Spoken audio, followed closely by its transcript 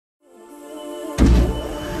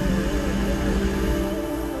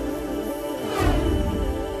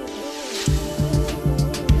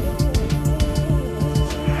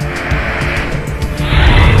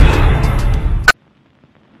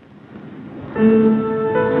Hey,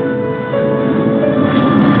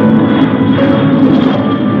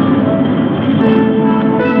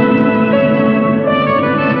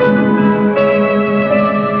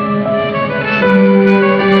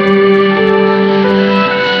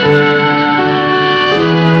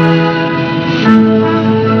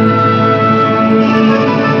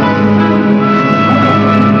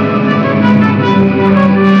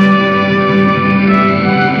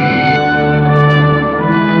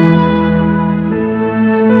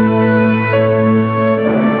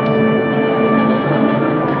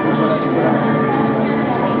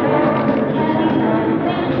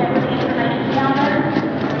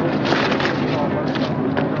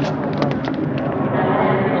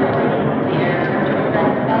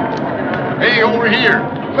 over here.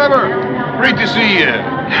 Clever. Great to see you.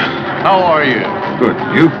 How are you? Good.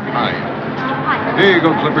 You? Hi. Here you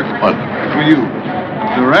go, Clipper. What? For you.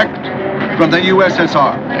 Direct from the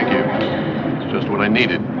USSR. Thank you. It's just what I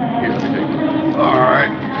needed. Here, let me take it. All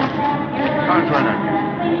right. Car's right on you.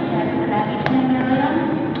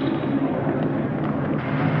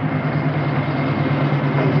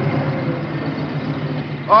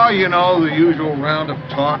 Oh, you know, the usual round of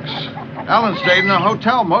talks. Alan stayed in a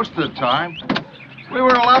hotel most of the time. We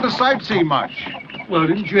weren't allowed to sightsee much. Well,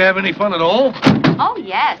 didn't you have any fun at all? Oh,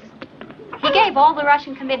 yes. He gave all the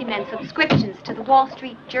Russian committeemen subscriptions to the Wall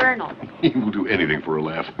Street Journal. He will do anything for a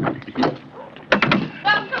laugh. Welcome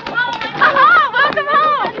home! Welcome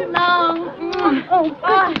home! Hello. Oh,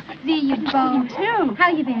 good to see you both. too. How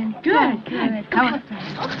you been? Good. How are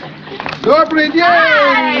Добрый день!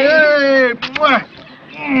 Эй! Муа!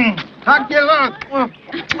 Как дела?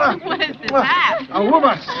 What is that? A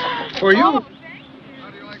woman. For you. How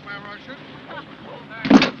do you like my Russian? I'm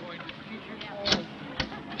going to teach you all.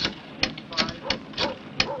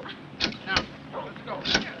 Now, let's go.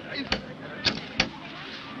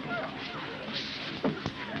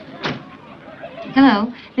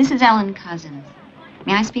 Hello, this is Ellen Cousins.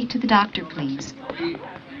 May I speak to the doctor, please?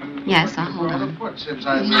 Yes, I'll hold on. Girls,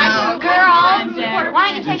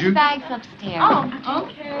 Why don't you take your bags upstairs? Oh,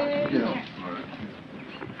 okay. Yeah.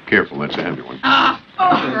 Careful, that's a heavy one. Oh,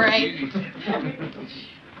 great.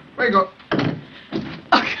 There you go.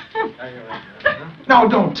 No,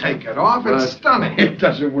 don't take it off. It's stunning. It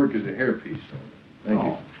doesn't work as a hairpiece. Thank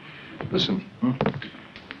you. Listen,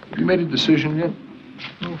 have you made a decision yet?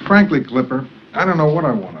 Well, frankly, Clipper, I don't know what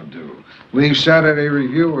I want to do. Leave Saturday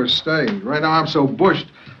Review or stay. Right now I'm so bushed,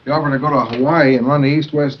 the offer to go to Hawaii and run the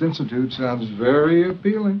East-West Institute sounds very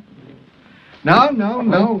appealing. No.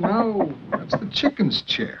 That's the chicken's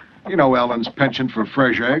chair. You know Ellen's penchant for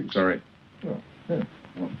fresh eggs. Sorry.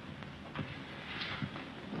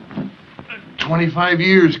 25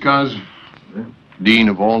 years, cuz. Dean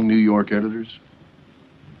of all New York editors.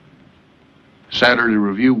 Saturday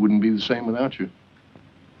Review wouldn't be the same without you.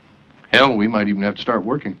 Hell, we might even have to start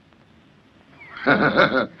working.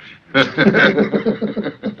 Hello?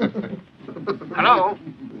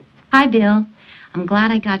 Hi, Bill. I'm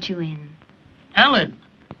glad I got you in. Ellen,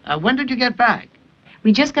 when did you get back?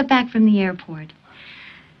 We just got back from the airport.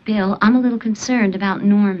 Bill, I'm a little concerned about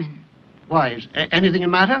Norman. Why, is anything the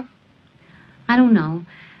matter? I don't know.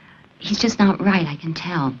 He's just not right, I can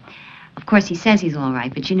tell. Of course, he says he's all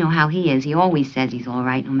right, but you know how he is. He always says he's all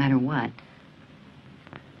right, no matter what.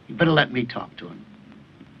 You better let me talk to him.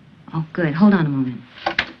 Oh, good. Hold on a moment.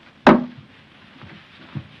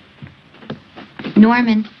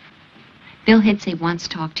 Norman, Bill Hidsey wants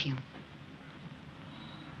to talk to you.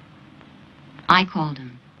 I called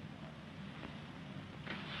him.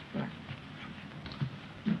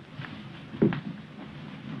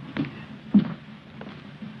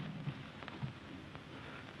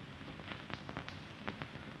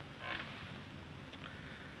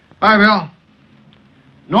 Hi, Bill.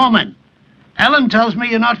 Norman, Ellen tells me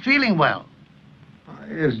you're not feeling well.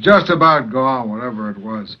 It's just about gone, whatever it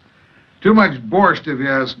was. Too much borscht, if you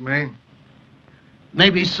ask me.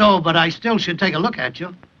 Maybe so, but I still should take a look at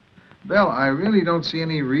you. Bill, I really don't see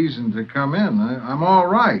any reason to come in. I'm all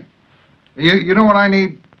right. You know what I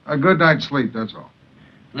need? A good night's sleep, that's all.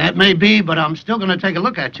 That may be, but I'm still going to take a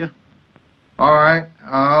look at you. All right.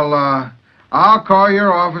 I'll call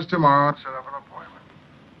your office tomorrow and set up an appointment.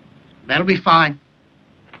 That'll be fine.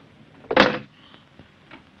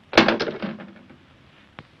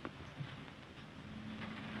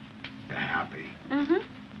 You're happy. Mm-hmm.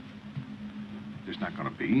 There's not going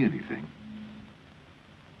to be anything.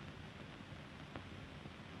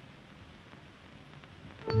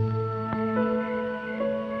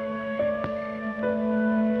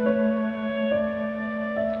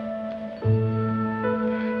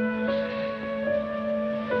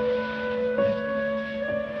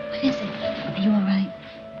 What is it? Are you all right?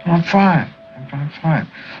 I'm fine. I'm fine.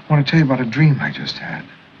 I want to tell you about a dream I just had.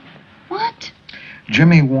 What?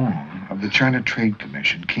 Jimmy Wong of the China Trade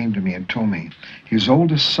Commission came to me and told me his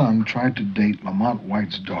oldest son tried to date Lamont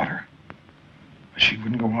White's daughter, but she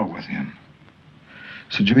wouldn't go out with him.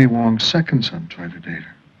 So Jimmy Wong's second son tried to date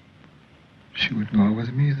her. She wouldn't go out with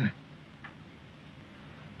him either.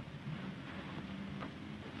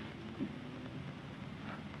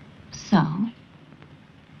 So?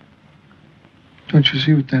 Don't you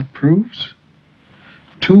see what that proves?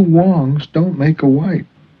 Two Wongs don't make a White.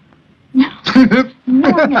 No.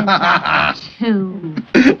 More than two.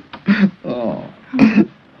 Oh.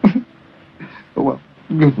 Well,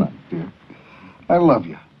 good night, dear. I love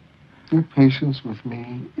you. Your patience with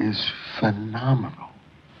me is phenomenal.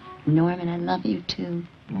 Norman, I love you too.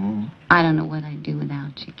 Mm. I don't know what I'd do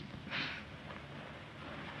without you.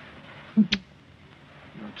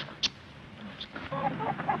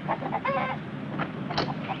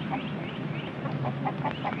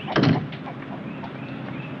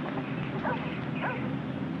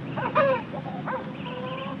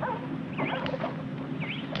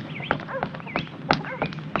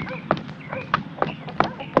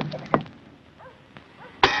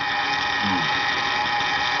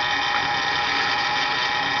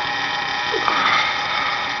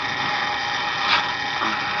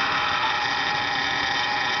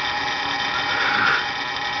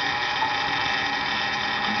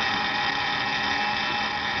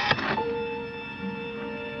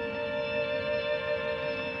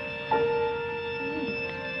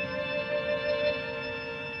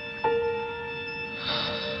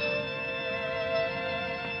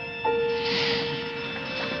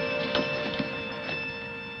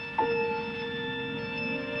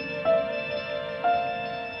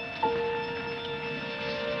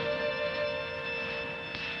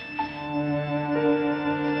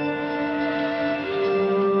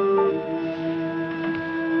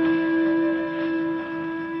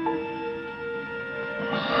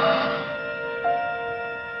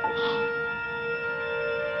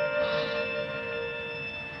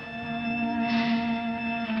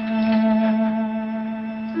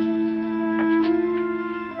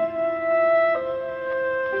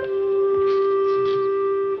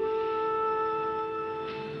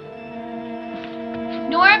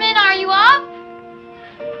 Norman, are you up?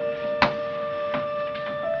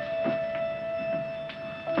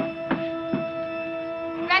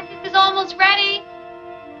 Breakfast is almost ready.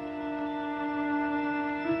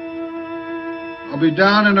 I'll be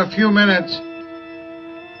down in a few minutes.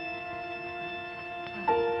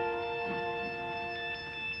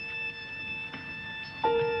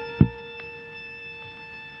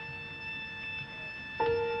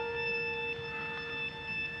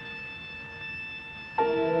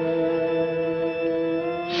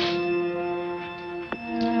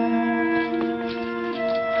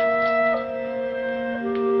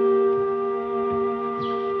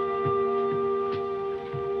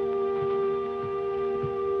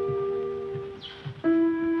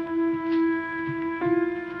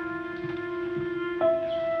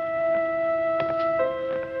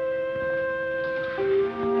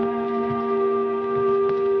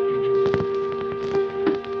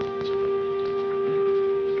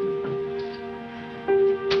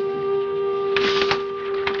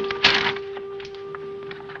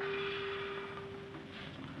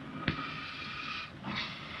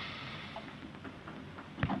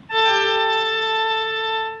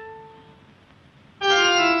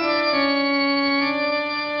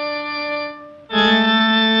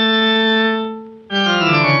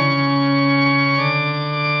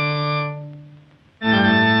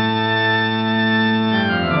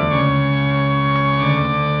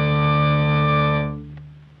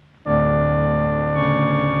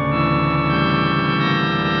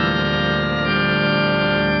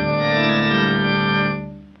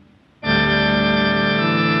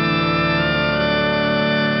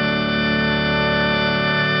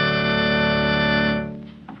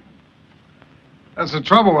 That's the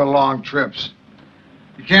trouble with long trips.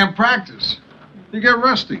 You can't practice. You get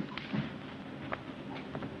rusty.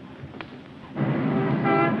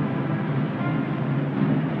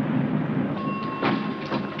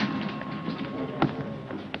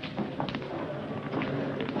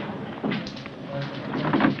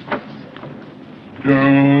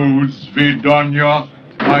 Do svidania,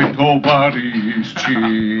 my tovary's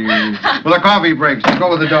cheese. Well, the coffee breaks.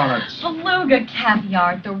 Go with the donuts. Beluga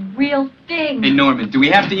caviar, the real thing. Hey, Norman, do we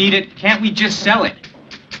have to eat it? Can't we just sell it?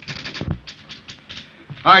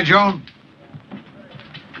 Hi, Joan.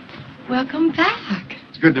 Welcome back.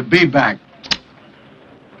 It's good to be back.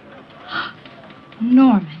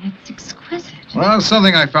 Norman, it's exquisite. Well, it's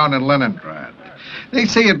something I found in Leningrad. They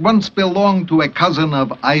say it once belonged to a cousin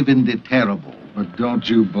of Ivan the Terrible. But don't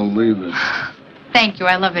you believe it? Thank you.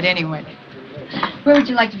 I love it anyway. Where would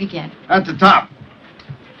you like to begin? At the top.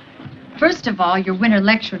 First of all, your winter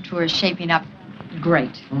lecture tour is shaping up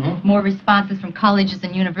great. More responses from colleges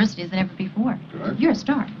and universities than ever before. Good. You're a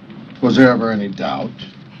star. Was there ever any doubt?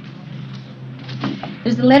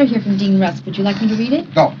 There's a letter here from Dean Rusk. Would you like me to read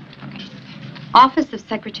it? No. Office of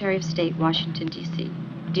Secretary of State, Washington, D.C.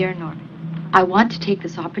 Dear Norman, I want to take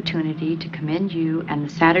this opportunity to commend you and the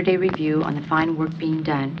Saturday Review on the fine work being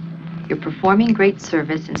done. You're performing great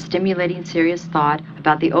service in stimulating serious thought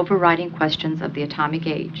about the overriding questions of the atomic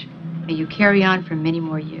age. May you carry on for many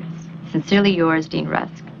more years. Sincerely yours, Dean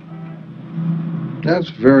Rusk. That's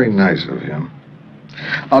very nice of him.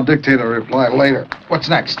 I'll dictate a reply later. What's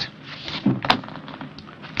next?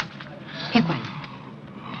 Pick one.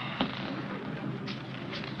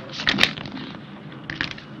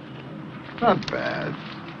 Not bad.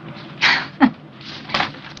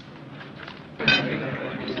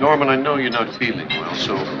 Norman, I know you're not feeling well,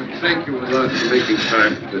 so thank you a lot for making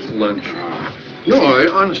time for this lunch. No,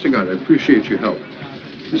 honest to God, I appreciate your help.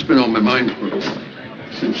 It's been on my mind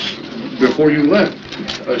since before you left.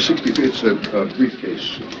 65, it's a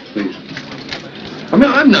briefcase, please. I mean,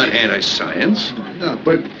 I'm not anti-science,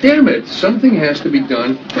 but damn it, something has to be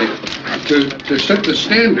done to set the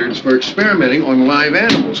standards for experimenting on live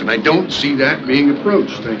animals, and I don't see that being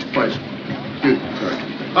approached. Thanks, please. Good. Sorry.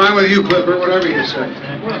 I'm with you, Clipper, whatever you say.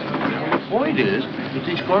 Well, the point is that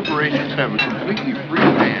these corporations have a completely free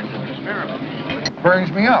hand to experiment.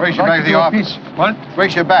 Burns me up. Race you back to the office. What?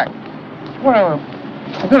 Race you back. Well,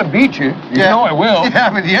 I'm gonna beat you. You know I will. You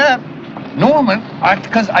haven't yet. Norman,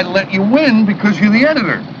 because I let you win because you're the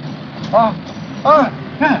editor.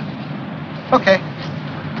 Yeah. Okay.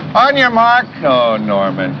 On your mark. No,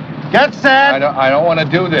 Norman. Get set. I don't want to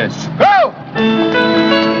do this. Go!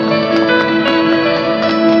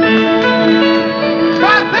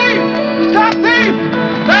 Stop thief! Stop thief!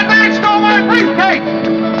 That man stole my briefcase!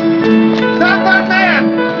 Stop that man!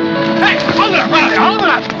 Hey, hold it, hold it!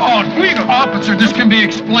 Oh, please, officer, this can be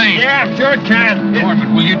explained. Yeah, sure it can.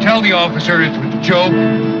 Norman, will you tell the officer it was a joke?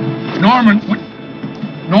 Norman,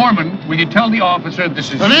 will you tell the officer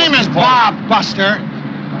this is... The name is Bob, Buster,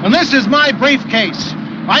 and this is my briefcase.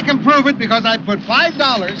 I can prove it because I put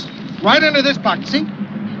 $5 right under this pocket. See?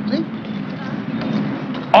 See?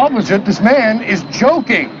 Officer, this man is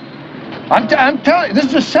joking. I'm telling you, this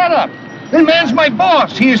is a setup. This man's my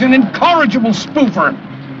boss. He is an incorrigible spoofer.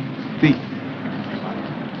 Thief.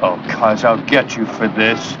 Oh, cuz I'll get you for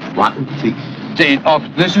this. What? Thief.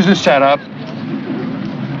 This is a setup.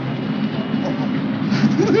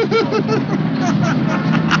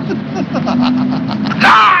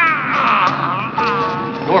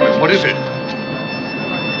 Norman, what is it?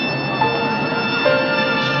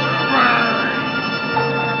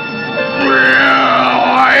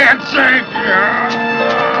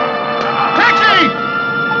 Taxi!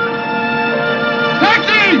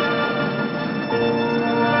 Taxi!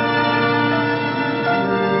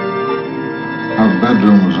 Our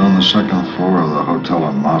bedroom was on the second floor of the hotel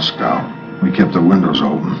in Moscow. We kept the windows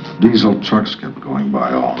open. Diesel trucks kept going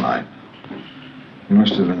by all night. We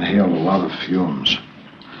must have inhaled a lot of fumes.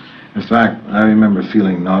 In fact, I remember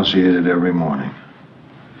feeling nauseated every morning.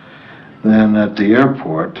 Then at the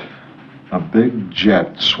airport, a big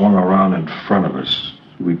jet swung around in front of us.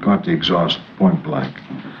 We caught the exhaust point blank.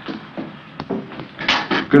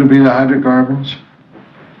 Could it be the hydrocarbons?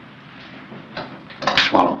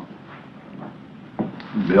 Swallow.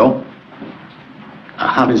 Bill?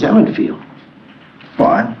 How does Ellen feel?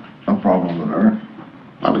 Fine. No problem with her.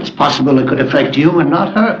 Well, it's possible it could affect you and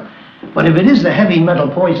not her. But if it is the heavy metal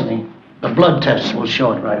poisoning, the blood tests will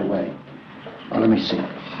show it right away. Well, let me see.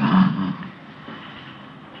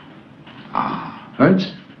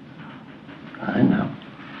 Hurts? I know.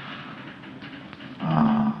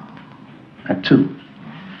 That too.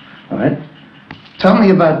 All right. Tell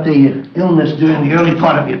me about the illness during the early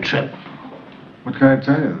part of your trip. What can I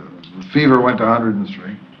tell you? The fever went to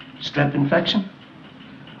 103. Strep infection?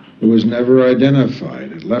 It was never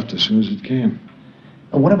identified. It left as soon as it came.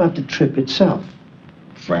 And what about the trip itself?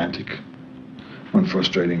 Frantic. One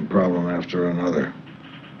frustrating problem after another.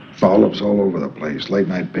 Follow-ups all over the place.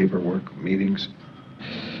 Late-night paperwork, meetings.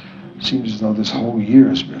 Seems as though this whole year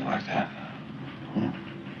has been like that. Yeah.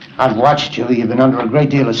 I've watched you. You've been under a great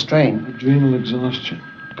deal of strain. Adrenal exhaustion.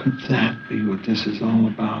 Could that be what this is all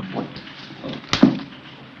about? What?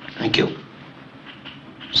 Thank you.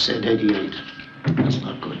 Said 88. That's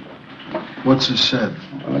not good. What's it said?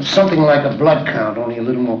 Well, it's something like a blood count, only a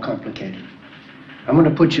little more complicated. I'm going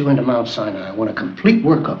to put you into Mount Sinai. I want a complete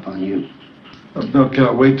workup on you. Bill,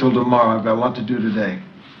 can't wait till tomorrow. I've got a lot to do today.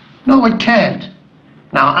 No, it can't.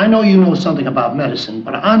 Now, I know you know something about medicine,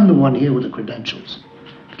 but I'm the one here with the credentials.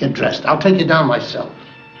 Get dressed. I'll take you down myself.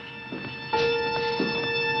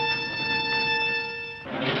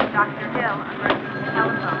 Dr. Hill, emergency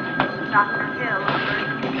telephone. Dr. Hill,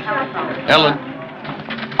 emergency telephone. Ellen.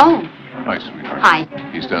 Oh, Hi, sweetheart. hi.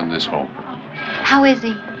 He's down this hall. How is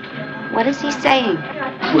he? What is he saying?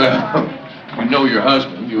 Well, we know your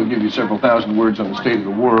husband. He will give you several thousand words on the state of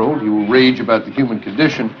the world. He will rage about the human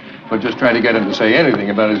condition, but just try to get him to say anything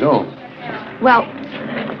about his own. Well,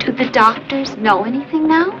 do the doctors know anything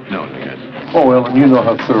now? No, they hadn't. Oh, Ellen, you know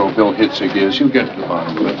how thorough Bill Hitzig is. He'll get to the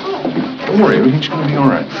bottom of it. Don't worry, everything's going to be all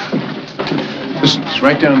right. Listen, he's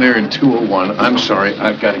right down there in 201. I'm sorry,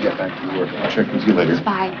 I've got to get back to work. I'll check with you later.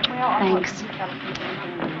 Bye. Thanks.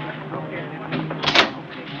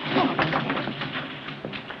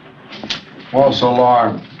 False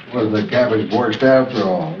alarm. Was the cabbage worst after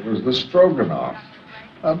all? It was the stroganoff.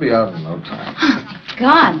 I'll be out in no time.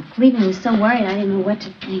 God, Cleveland was so worried I didn't know what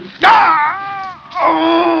to think.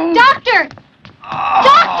 Doctor!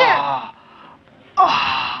 Doctor!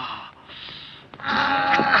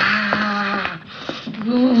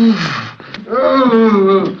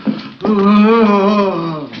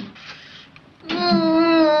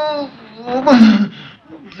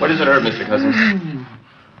 What does it hurt, Mr. Cousins?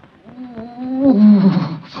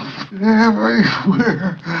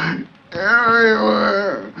 Everywhere.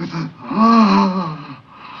 Everywhere.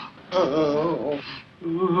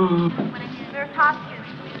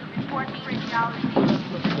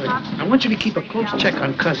 I want you to keep a close check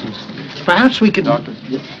on Cousins. Perhaps we could... Doctor?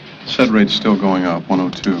 Set rate's still going up,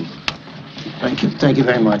 102. Thank you. Thank you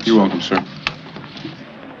very much. You're welcome, sir.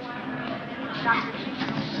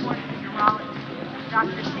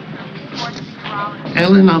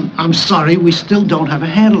 Ellen, I'm sorry. We still don't have a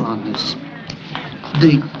handle on this.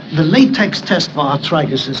 The latex test for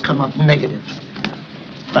arthritis has come up negative.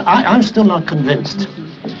 But I'm still not convinced.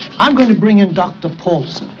 I'm going to bring in Dr.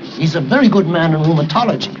 Paulson. He's a very good man in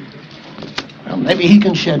rheumatology. Well, maybe he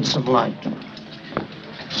can shed some light.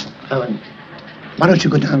 Ellen, why don't you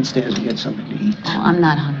go downstairs and get something to eat? Oh, I'm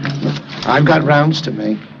not hungry. I've got rounds to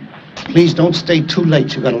make. Please don't stay too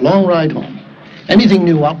late. You've got a long ride home. Anything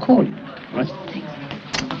new, I'll call you. All right?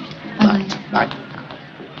 Bye. Bye.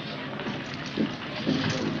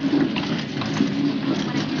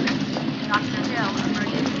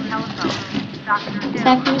 Is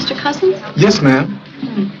that for Mr. Cousins? Yes, ma'am.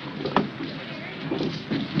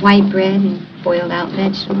 White bread and boiled out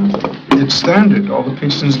vegetables? It's standard. All the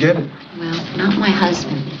patients get it. Well, not my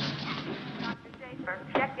husband. Dr. Schaefer,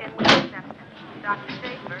 check in with reception. Dr.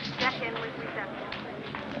 Schaefer, check in with reception.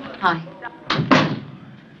 Hi.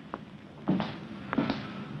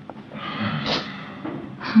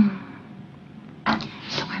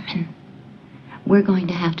 Norman, we're going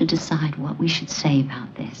to have to decide what we should say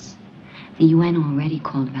about this. The UN already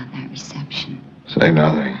called about that reception. Say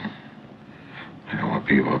nothing. I don't want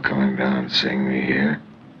people coming down and seeing me here.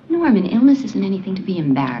 Norman, illness isn't anything to be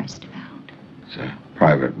embarrassed about. It's a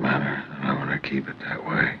private matter, and I want to keep it that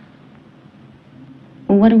way.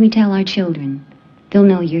 Well, what do we tell our children? They'll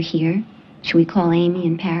know you're here. Should we call Amy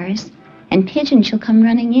in Paris? And Pigeon, she'll come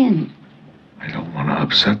running in. I don't want to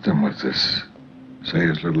upset them with this. Say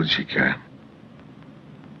as little as she can.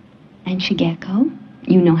 And Shigeko?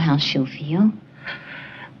 You know how she'll feel.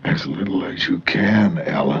 As little as you can,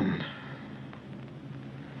 Ellen.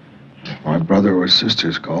 If my brother or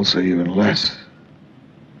sisters call, say even less.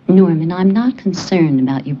 Norman, I'm not concerned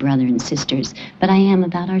about your brother and sisters, but I am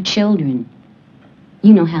about our children.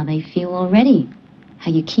 You know how they feel already. How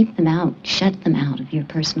you keep them out, shut them out of your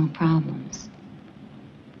personal problems.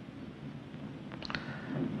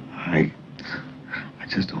 I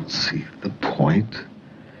just don't see the point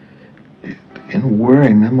in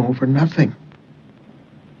worrying them over nothing.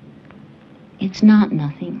 It's not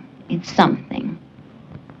nothing. It's something.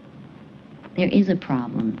 There is a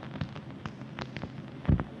problem.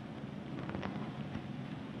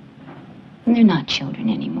 And they're not children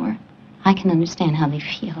anymore. I can understand how they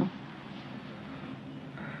feel.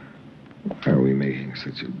 Why are we making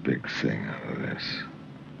such a big thing out of this?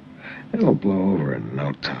 It'll blow over in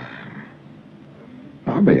no time.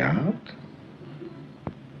 I'll be out.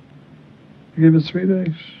 Give it 3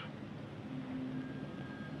 days.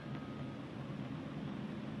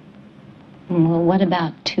 Well, what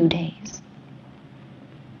about 2 days?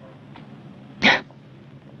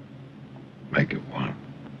 Make it 1.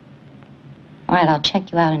 All right, I'll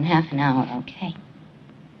check you out in half an hour, okay?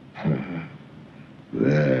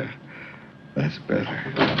 There. That's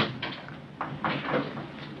better.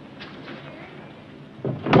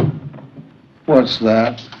 What's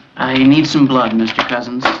that? I need some blood, Mr.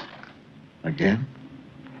 Cousins. Again?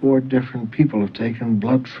 4 different people have taken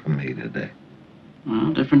blood from me today.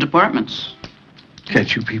 Well, different departments.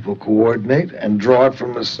 Can't you people coordinate and draw it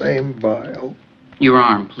from the same vial? Your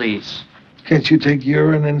arm, please. Can't you take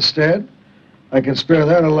urine instead? I can spare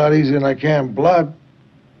that a lot easier than I can blood.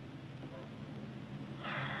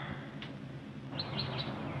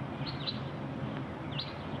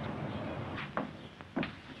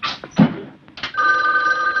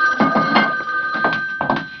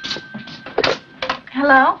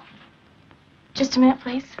 Hello? Just a minute,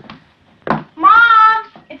 please. Mom!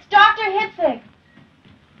 It's Dr. Hitzig.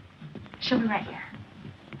 She'll be right here.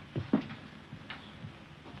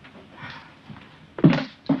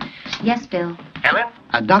 Yes, Bill. Ellen?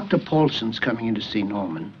 Dr. Paulson's coming in to see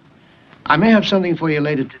Norman. I may have something for you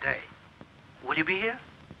later today. Will you be here?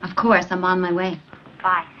 Of course, I'm on my way.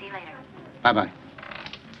 Bye. See you later. Bye-bye.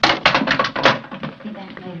 Be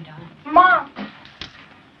back later, darling. Mom!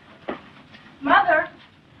 Mother!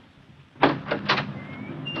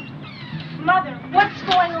 Mother, what's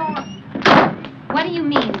going on? What do you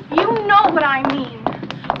mean? You know what I mean.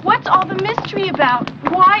 What's all the mystery about?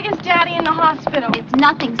 Why is Daddy in the hospital? It's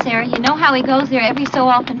nothing, Sarah. You know how he goes there every so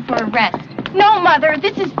often for a rest. No, Mother,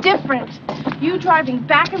 this is different. You driving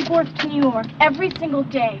back and forth to New York every single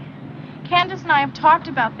day. Candace and I have talked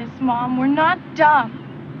about this, Mom. We're not dumb.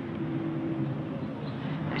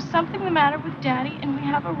 There's something the matter with Daddy, and we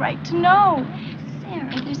have a right to know.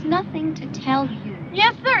 Sarah, there's nothing to tell you.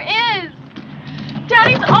 Yes, there is.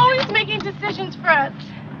 Daddy's always making decisions for us.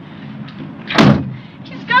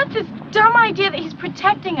 He's got this dumb idea that he's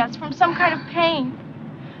protecting us from some kind of pain.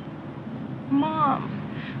 Mom,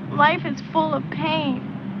 life is full of pain.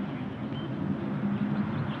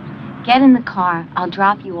 Get in the car. I'll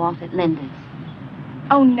drop you off at Linda's.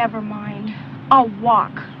 Oh, never mind. I'll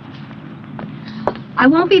walk. I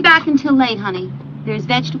won't be back until late, honey. There's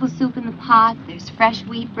vegetable soup in the pot, there's fresh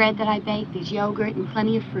wheat bread that I baked, there's yogurt and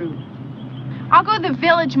plenty of fruit. I'll go to the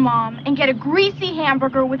village, Mom, and get a greasy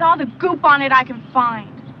hamburger with all the goop on it I can find.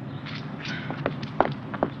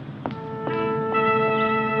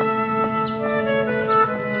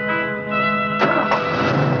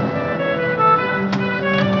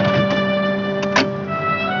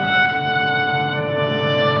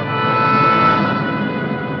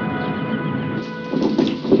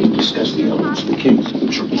 Discuss the elements of the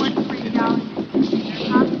case. Sure.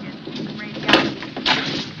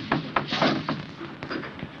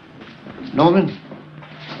 Norman,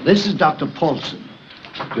 this is Dr. Paulson.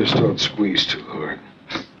 Just don't squeeze too hard.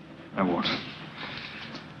 I won't.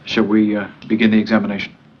 Shall we begin the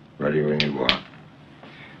examination? Ready when you are.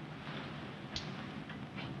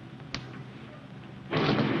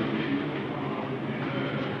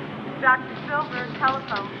 Dr. Silver,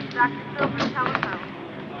 telephone. Dr. Silver, telephone.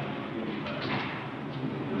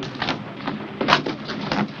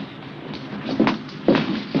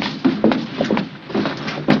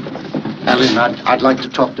 Ellen, I'd like to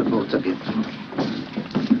talk to both of you.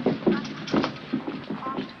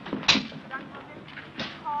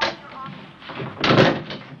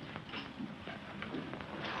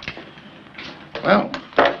 Well,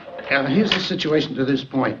 here's the situation to this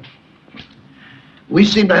point. We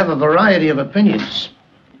seem to have a variety of opinions.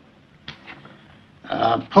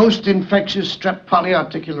 Post-infectious strep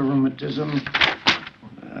polyarticular rheumatism,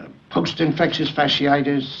 post-infectious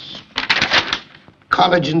fasciitis,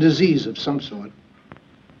 collagen disease of some sort,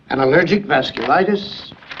 an allergic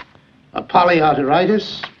vasculitis, a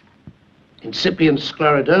polyarteritis, incipient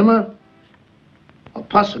scleroderma, or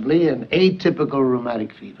possibly an atypical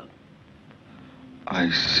rheumatic fever. I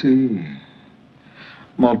see.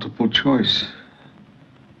 Multiple choice.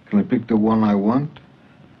 Can I pick the one I want?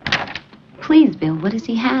 Please, Bill, what does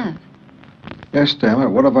he have? Yes, damn it.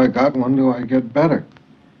 What have I got? When do I get better?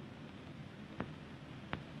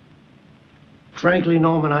 Frankly,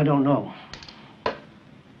 Norman, I don't know.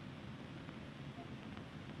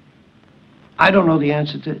 I don't know the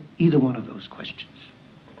answer to either one of those questions.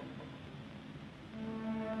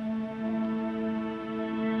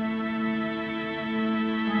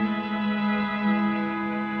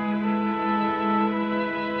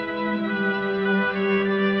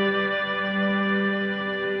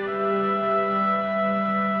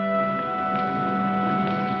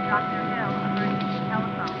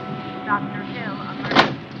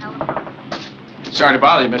 Sorry to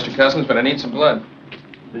bother you, Mr. Cousins, but I need some blood.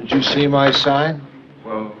 Did you see my sign?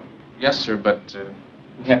 Well, yes, sir, but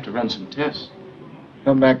we have to run some tests.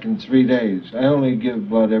 Come back in 3 days. I only give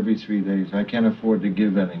blood every 3 days. I can't afford to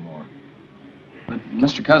give any more. But,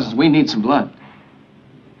 Mr. Cousins, we need some blood.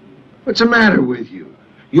 What's the matter with you?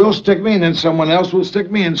 You'll stick me, and then someone else will stick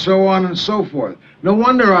me, and so on and so forth. No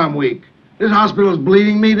wonder I'm weak. This hospital's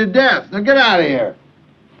bleeding me to death. Now get out of here.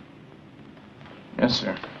 Yes,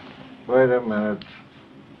 sir. Wait a minute.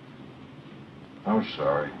 I'm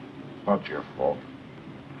sorry. Not your fault.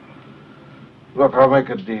 Look, I'll make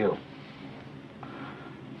a deal.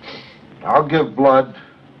 I'll give blood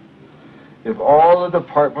if all the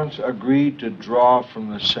departments agree to draw from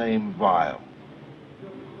the same vial.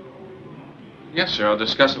 Yes, sir. I'll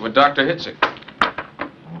discuss it with Dr. Hitzig.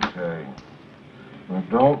 Okay. Now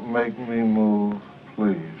don't make me move,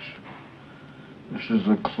 please. This is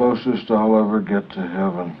the closest I'll ever get to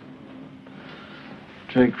heaven.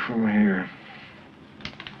 Take from here.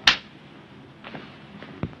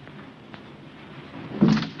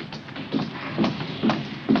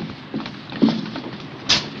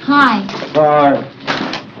 Hi. Hi.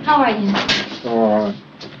 How are you? All right.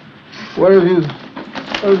 What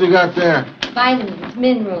have you got there? Vitamins,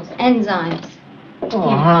 minerals, enzymes. Oh,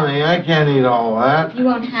 honey, I can't eat all that. You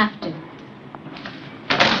won't have to.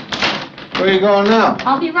 Where are you going now?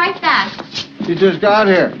 I'll be right back. You just got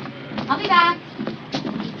here. I'll be back.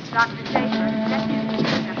 Dr. Schaefer, check in.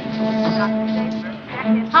 Dr. Schaefer, check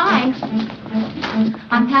in. Hi.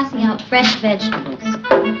 I'm passing out fresh vegetables,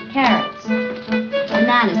 carrots,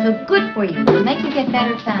 bananas. They're good for you. They'll make you get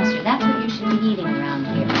better faster. That's what you should be eating around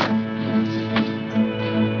here.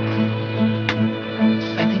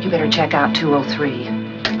 I think you better check out 203.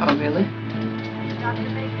 Oh, really?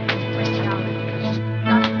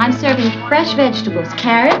 I'm serving fresh vegetables,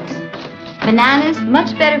 carrots, bananas,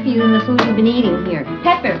 much better for you than the food you've been eating here.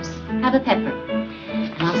 Peppers. Have a pepper.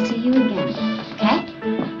 And I'll see you again, okay?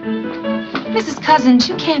 Mrs. Cousins,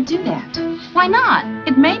 you can't do that. Why not?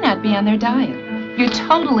 It may not be on their diet. You're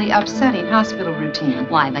totally upsetting hospital routine.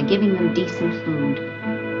 Why? By giving them decent food.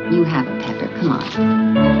 You have a pepper. Come on.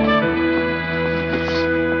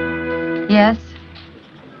 Yes?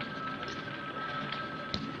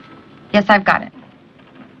 Yes, I've got it.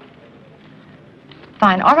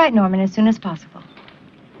 Fine. All right, Norman, as soon as possible.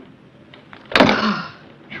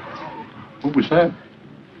 What was that?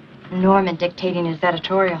 Norman dictating his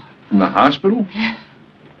editorial. From the hospital?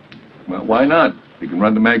 Well, why not? They can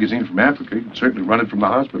run the magazine from Africa. You can certainly run it from the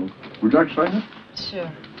hospital. Would you like to sign it?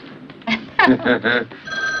 Sure.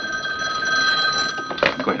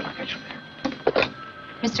 Go ahead, I'll catch you there.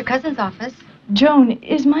 Mr. Cousins' office. Joan,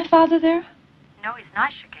 is my father there? No, he's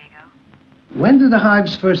not, Chicago. When did the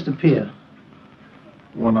hives first appear?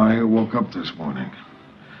 When I woke up this morning,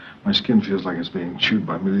 my skin feels like it's being chewed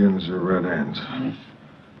by millions of red ants.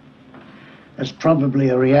 That's probably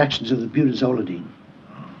a reaction to the butazolidine.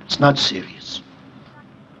 It's not serious.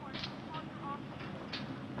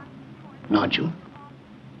 Nodule?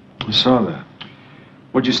 I saw that.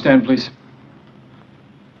 Would you stand, please?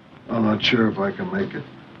 I'm not sure if I can make it.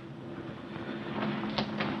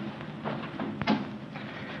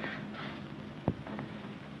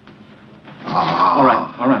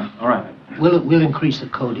 All right. We'll increase the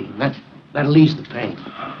codeine. That'll ease the pain.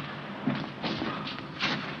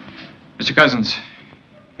 Mr. Cousins,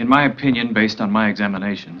 in my opinion, based on my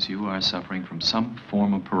examinations, you are suffering from some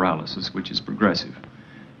form of paralysis which is progressive.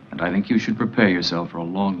 And I think you should prepare yourself for a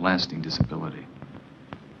long-lasting disability.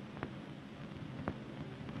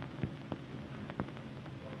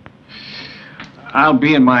 I'll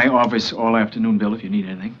be in my office all afternoon, Bill, if you need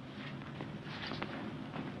anything.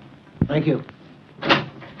 Thank you.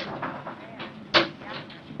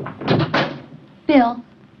 Bill.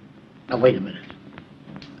 Now, wait a minute.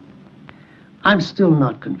 I'm still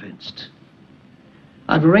not convinced.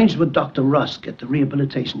 I've arranged with Dr. Rusk at the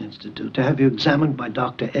Rehabilitation Institute to have you examined by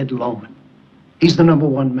Dr. Ed Lohman. He's the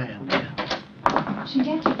 #1 man there.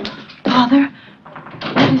 Father,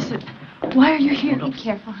 what is it? Why are you here? Be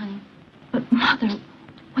careful, honey. But, Mother,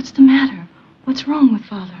 what's the matter? What's wrong with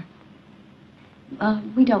Father?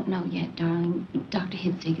 We don't know yet, darling. Dr.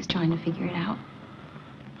 Hitzig is trying to figure it out.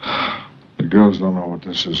 The girls don't know what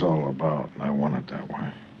this is all about, and I want it that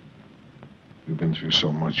way. You've been through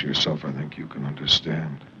so much yourself, I think you can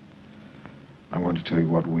understand. I'm going to tell you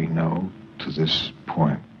what we know to this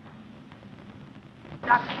point.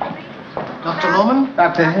 Dr. Lohman?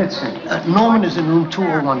 Dr. Hitzig. Norman is in room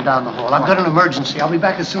 201 down the hall. I've got an emergency. I'll be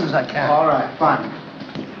back as soon as I can. All right, fine.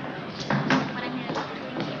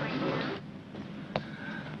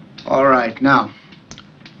 All right, now,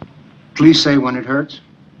 please say when it hurts.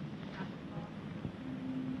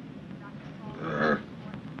 There.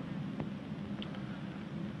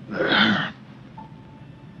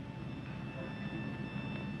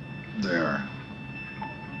 There.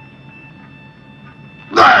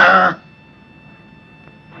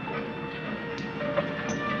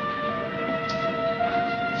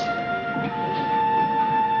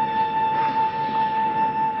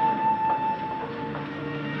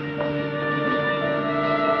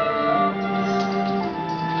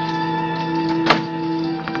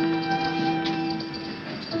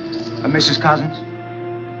 Mrs. Cousins?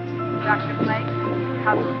 Dr. Blake,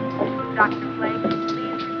 recovery. Dr. Blake,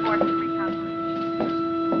 please report to recovery.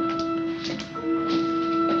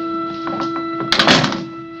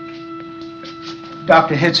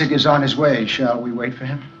 Dr. Hitzig is on his way. Shall we wait for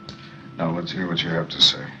him? Now, let's hear what you have to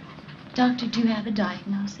say. Doctor, do you have a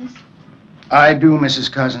diagnosis? I do,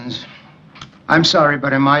 Mrs. Cousins. I'm sorry,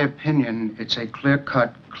 but in my opinion, it's a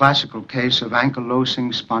clear-cut classical case of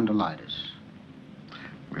ankylosing spondylitis.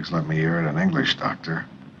 Please let me hear it in English, Doctor.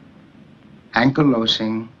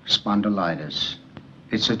 Ankylosing spondylitis.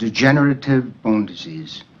 It's a degenerative bone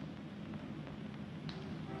disease.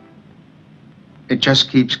 It just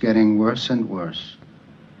keeps getting worse and worse.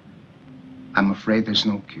 I'm afraid there's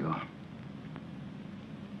no cure.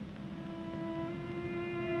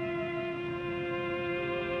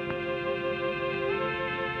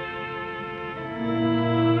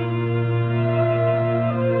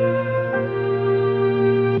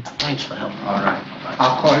 Thanks for helping. All right.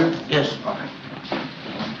 I'll call you? Yes. Okay.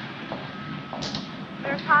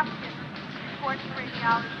 Nurse Hopkins, report to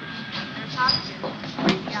radiology. Nurse Hopkins,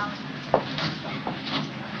 radiology.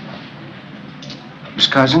 Miss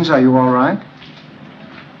Cousins, are you all right?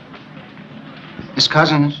 Miss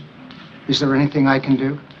Cousins, is there anything I can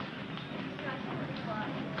do?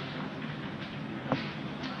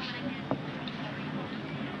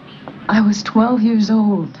 I was 12 years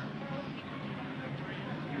old.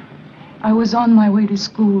 I was on my way to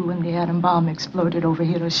school when the atom bomb exploded over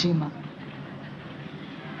Hiroshima.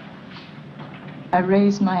 I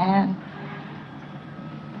raised my hand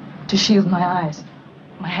to shield my eyes.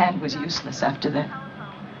 My hand was useless after that.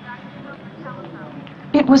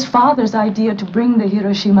 It was Father's idea to bring the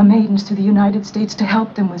Hiroshima maidens to the United States to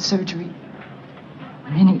help them with surgery.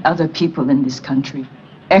 Many other people in this country,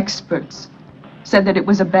 experts, said that it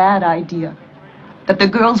was a bad idea, that the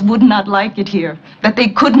girls would not like it here, that they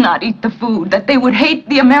could not eat the food, that they would hate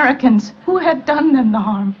the Americans who had done them the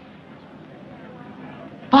harm.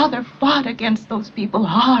 Father fought against those people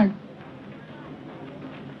hard.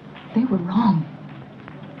 They were wrong.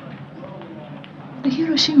 The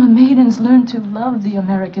Hiroshima maidens learned to love the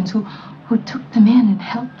Americans who took them in and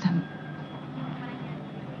helped them.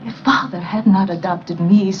 If Father had not adopted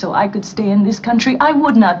me so I could stay in this country, I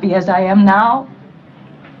would not be as I am now.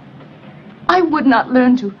 I would not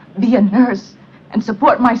learn to be a nurse and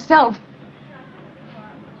support myself.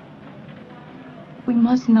 We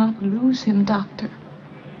must not lose him, Doctor.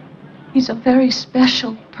 He's a very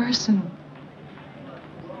special person.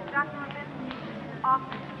 Dr. Rubinsky,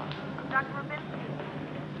 office. Dr. Rubinsky.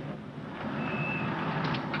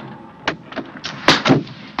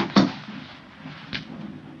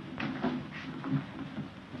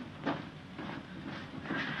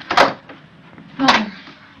 Mother.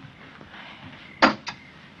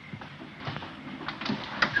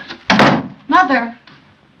 Mother,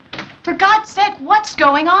 for God's sake, what's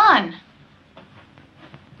going on?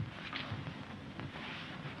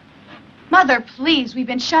 Mother, please, we've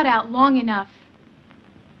been shut out long enough.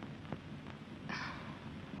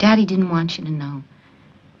 Daddy didn't want you to know.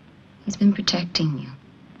 He's been protecting you.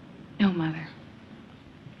 No, Mother.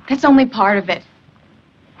 That's only part of it.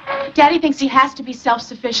 Daddy thinks he has to be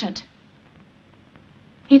self-sufficient.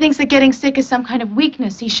 He thinks that getting sick is some kind of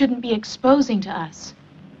weakness he shouldn't be exposing to us.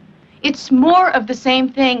 It's more of the same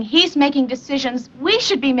thing. He's making decisions we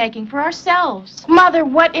should be making for ourselves. Mother,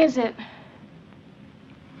 what is it?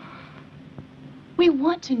 We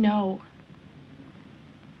want to know.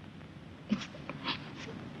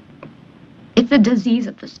 It's a disease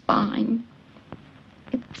of the spine.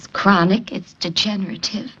 It's chronic, it's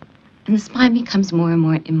degenerative, and the spine becomes more and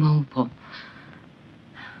more immobile.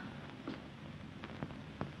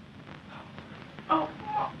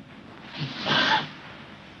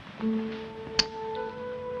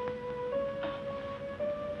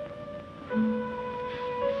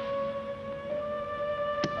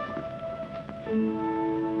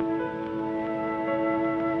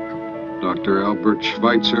 Dr. Albert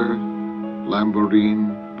Schweitzer,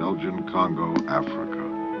 Lamborghine, Belgian Congo,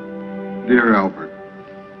 Africa. Dear Albert,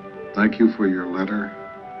 thank you for your letter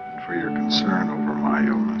and for your concern over my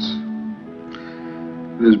illness.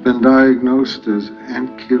 It has been diagnosed as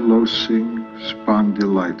ankylosing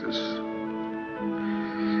spondylitis.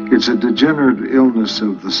 It's a degenerative illness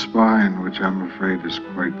of the spine, which I'm afraid is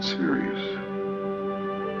quite serious.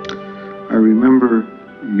 I remember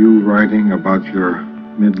you writing about your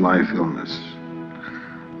midlife illness,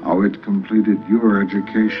 how it completed your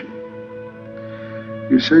education.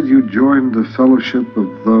 You said you joined the fellowship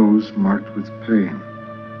of those marked with pain,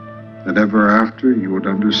 that ever after you would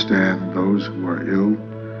understand those who are ill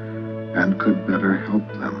and could better help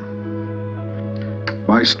them.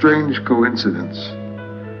 By strange coincidence,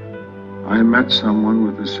 I met someone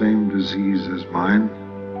with the same disease as mine.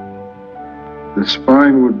 The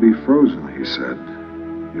spine would be frozen, he said.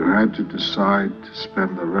 You had to decide to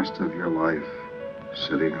spend the rest of your life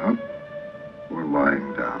sitting up or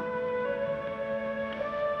lying down.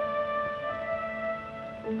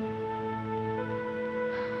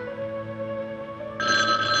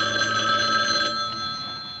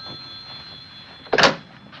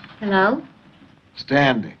 Hello?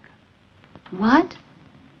 Standing. What?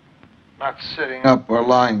 Not sitting up or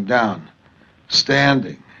lying down.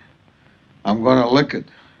 Standing. I'm going to lick it.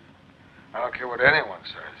 I don't care what anyone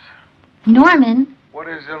says. Norman? What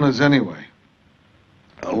is illness anyway?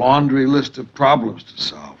 A laundry list of problems to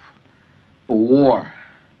solve. A war.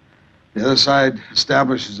 The other side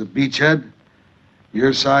establishes a beachhead.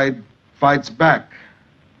 Your side fights back.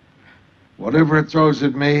 Whatever it throws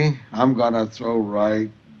at me, I'm going to throw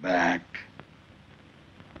right back.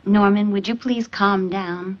 Norman, would you please calm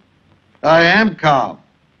down? I am calm.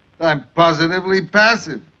 I'm positively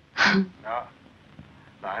passive. No,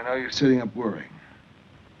 I know you're sitting up worrying.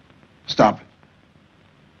 Stop it.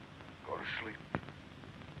 Go to sleep.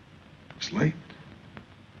 It's late.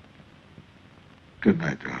 Good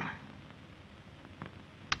night, darling.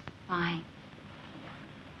 Bye.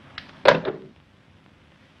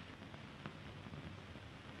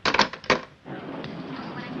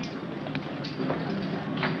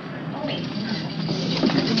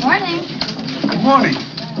 Good morning. Good morning.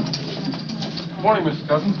 Good morning, Mrs.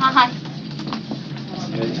 Cousins. Hi.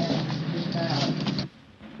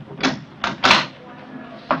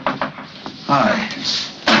 Hi.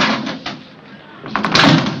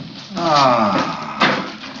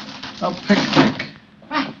 A picnic.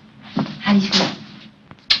 Right. How do you feel?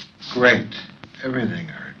 Great. Everything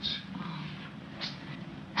hurts.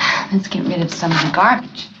 Let's get rid of some of the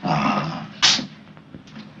garbage.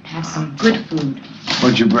 Have some good food.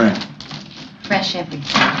 What'd you bring? Fresh everything.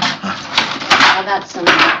 How about some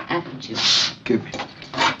apple juice? Give me.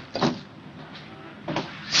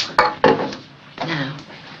 Now,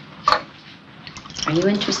 are you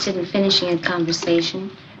interested in finishing a conversation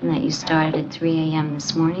that you started at 3 a.m.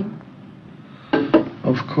 this morning?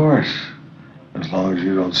 Of course. As long as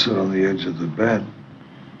you don't sit on the edge of the bed.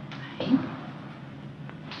 Right.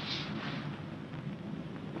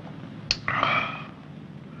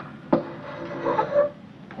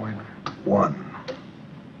 Point 1.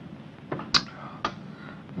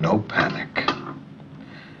 No panic.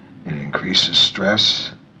 It increases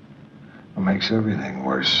stress. It makes everything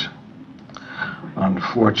worse.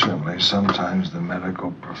 Unfortunately, sometimes the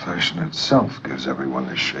medical profession itself gives everyone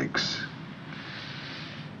the shakes.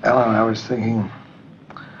 Ellen, I was thinking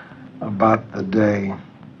about the day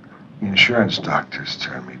the insurance doctors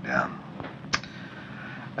turned me down.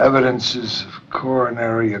 Evidences of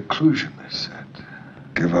coronary occlusion, they said.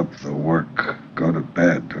 Give up the work, go to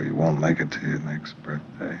bed, or you won't make it to your next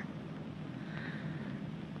birthday.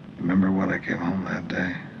 Remember when I came home that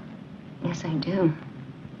day? Yes, I do.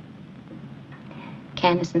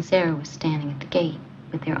 Candace and Sarah were standing at the gate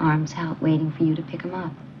with their arms out, waiting for you to pick them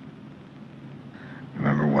up.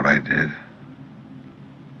 Remember what I did?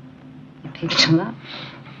 You picked them up.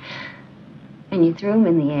 And you threw them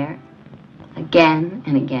in the air. Again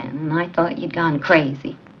and again. And I thought you'd gone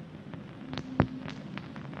crazy.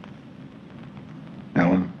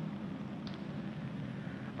 Ellen,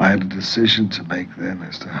 I had a decision to make then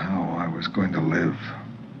as to how I was going to live.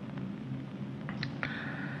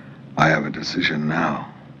 I have a decision now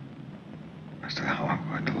as to how I'm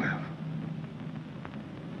going to live.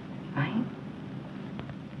 Right?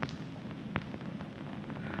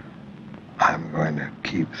 I'm going to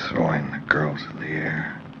keep throwing the girls in the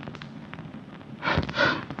air.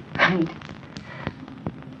 Right.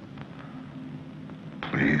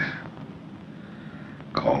 Please,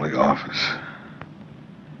 call the office.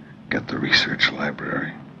 Get the research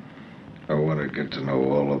library. I want to get to know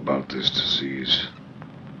all about this disease.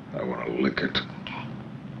 I want to lick it.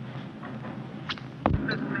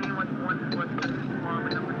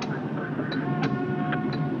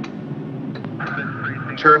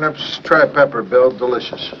 Okay. Turnips, try pepper, Bill.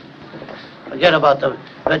 Delicious. Forget about the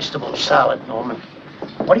vegetable salad, Norman.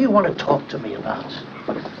 What do you want to talk to me about?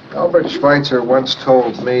 Albert Schweitzer once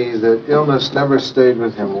told me that illness never stayed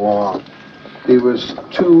with him long. He was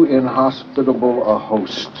too inhospitable a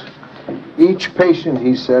host. Each patient,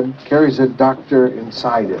 he said, carries a doctor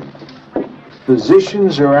inside him.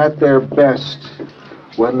 Physicians are at their best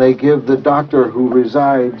when they give the doctor who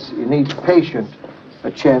resides in each patient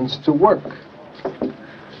a chance to work.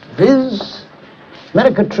 Vis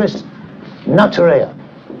medicatris naturae.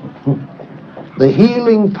 The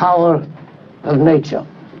healing power of nature.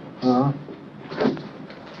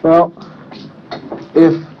 Well,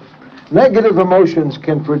 if negative emotions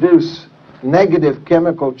can produce negative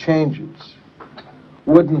chemical changes,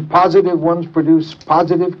 wouldn't positive ones produce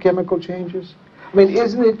positive chemical changes? I mean,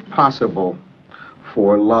 isn't it possible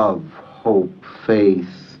for love, hope,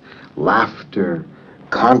 faith, laughter,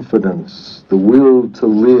 confidence, the will to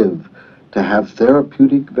live, to have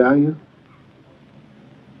therapeutic value?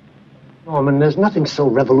 Norman, there's nothing so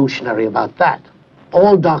revolutionary about that.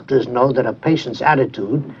 All doctors know that a patient's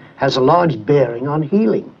attitude has a large bearing on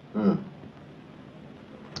healing.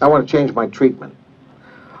 I want to change my treatment.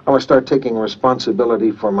 I want to start taking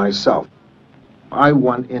responsibility for myself. I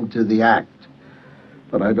want into the act,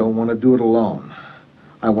 but I don't want to do it alone.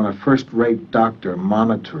 I want a first-rate doctor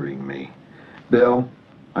monitoring me. Bill,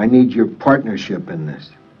 I need your partnership in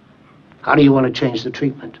this. How do you want to change the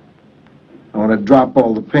treatment? I want to drop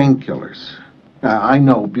all the painkillers. I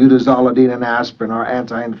know butazolidine and aspirin are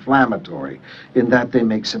anti-inflammatory, in that they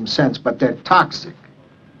make some sense, but they're toxic.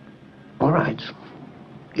 All right.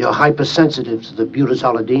 You're hypersensitive to the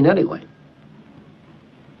butazolidine anyway.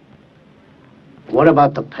 What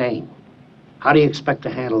about the pain? How do you expect to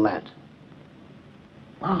handle that?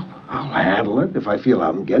 Well, I'll handle it if I feel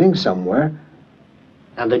I'm getting somewhere.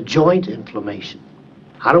 And the joint inflammation,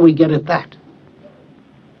 how do we get at that?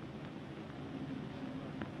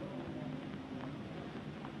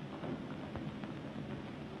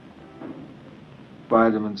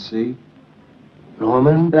 Vitamin C.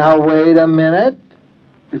 Norman? Now, wait a minute.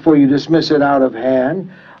 Before you dismiss it out of hand,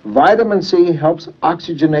 vitamin C helps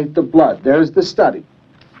oxygenate the blood. There's the study.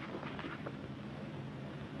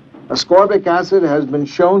 Ascorbic acid has been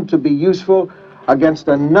shown to be useful against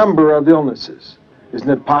a number of illnesses. Isn't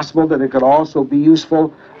it possible that it could also be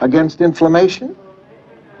useful against inflammation?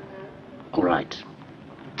 All right.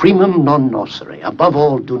 Primum non nocere. Above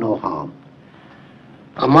all, do no harm.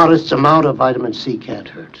 A modest amount of vitamin C can't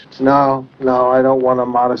hurt. No, I don't want a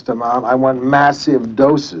modest amount. I want massive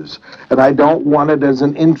doses, and I don't want it as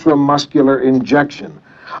an intramuscular injection.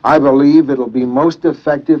 I believe it'll be most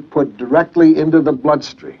effective put directly into the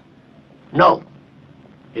bloodstream. No.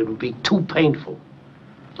 It would be too painful.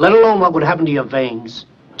 Let alone what would happen to your veins.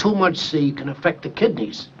 Too much C can affect the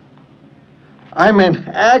kidneys. I'm in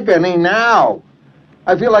agony now.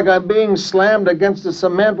 I feel like I'm being slammed against a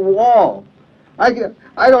cement wall. I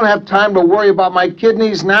don't have time to worry about my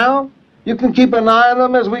kidneys now. You can keep an eye on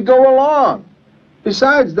them as we go along.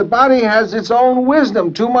 Besides, the body has its own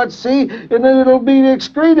wisdom. Too much C, and then it'll be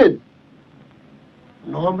excreted.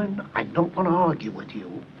 Norman, I don't want to argue with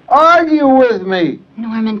you. Argue with me.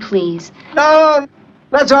 Norman, please. No,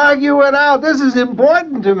 let's argue it out. This is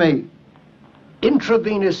important to me.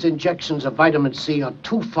 Intravenous injections of vitamin C are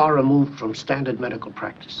too far removed from standard medical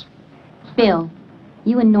practice. Bill,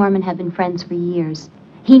 you and Norman have been friends for years.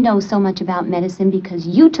 He knows so much about medicine because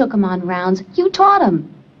you took him on rounds. You taught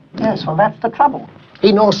him. Yes, well, that's the trouble.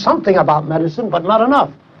 He knows something about medicine, but not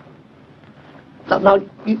enough. Now,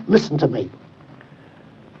 listen to me.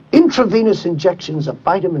 Intravenous injections of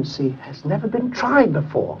vitamin C has never been tried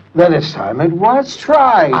before. Then it's time it was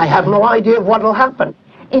tried. I have no idea what will happen.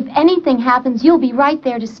 If anything happens, you'll be right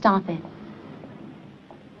there to stop it.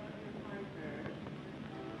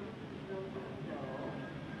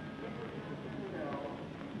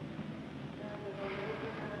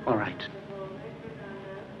 All right.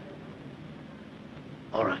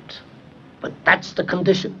 All right. But that's the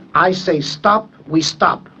condition. I say stop, we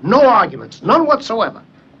stop. No arguments, none whatsoever.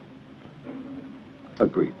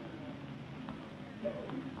 Agreed.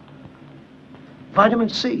 Vitamin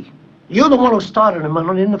C. You're the one who started him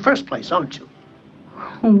in the first place, aren't you?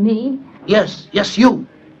 Oh, me? Yes, you.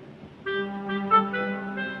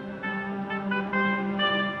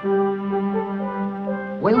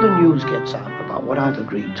 When the news gets out about what I've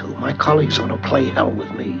agreed to, my colleagues ought to play hell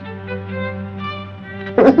with me.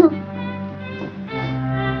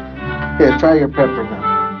 Here, try your pepper now.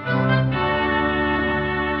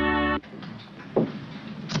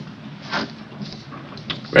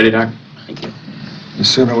 Ready, Doc? Thank you. The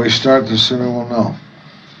sooner we start, the sooner we'll know.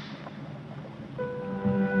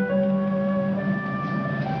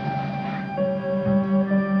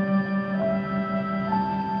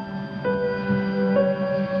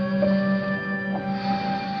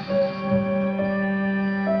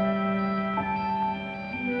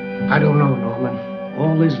 I don't know, Norman.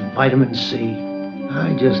 All this vitamin C,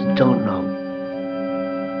 I just don't know.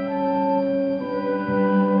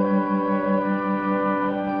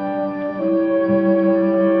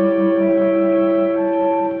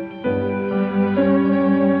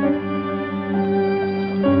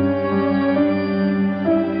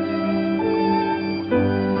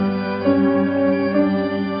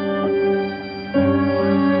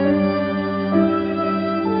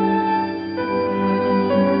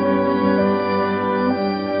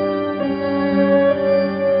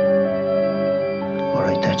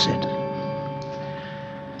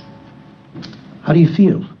 How do you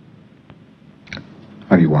feel?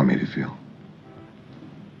 How do you want me to feel?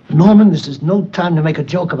 Norman, this is no time to make a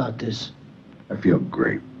joke about this. I feel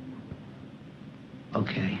great.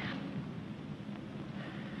 Okay.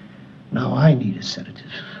 Now I need a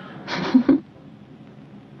sedative.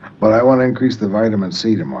 But I want to increase the vitamin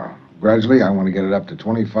C tomorrow. Gradually, I want to get it up to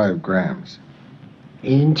 25 grams.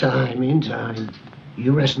 In time, in time.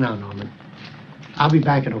 You rest now, Norman. I'll be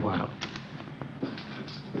back in a while.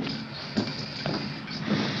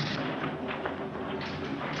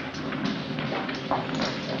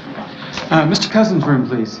 Mr. Cousins' room,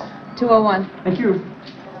 please. 201. Thank you.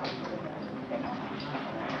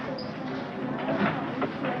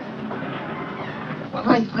 Well,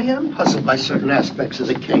 I am puzzled by certain aspects of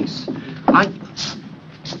the case.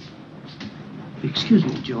 Excuse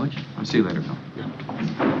me, George. I'll see you later, Bill.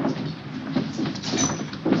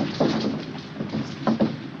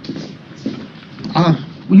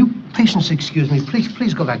 Will you patients excuse me?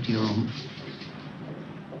 Please go back to your room.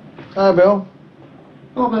 Hi, Bill.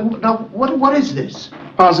 Oh, man, now, what is this?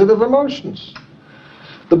 Positive emotions.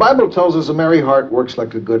 The Bible tells us a merry heart works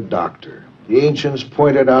like a good doctor. The ancients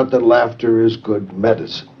pointed out that laughter is good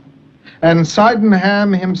medicine. And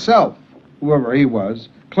Sydenham himself, whoever he was,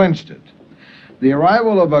 clinched it. The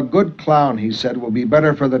arrival of a good clown, he said, will be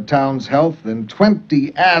better for the town's health than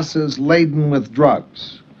 20 asses laden with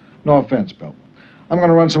drugs. No offense, Bill. I'm going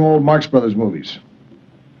to run some old Marx Brothers movies.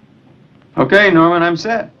 Okay, Norman, I'm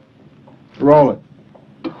set. Roll it.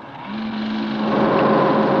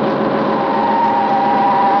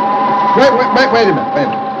 Wait a minute.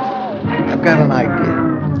 I've got an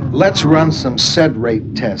idea. Let's run some sed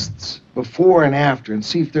rate tests before and after and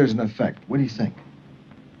see if there's an effect. What do you think?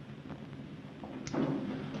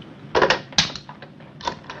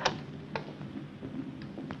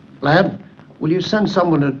 Lad, will you send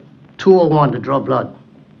someone to 201 to draw blood?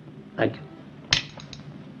 Thank you.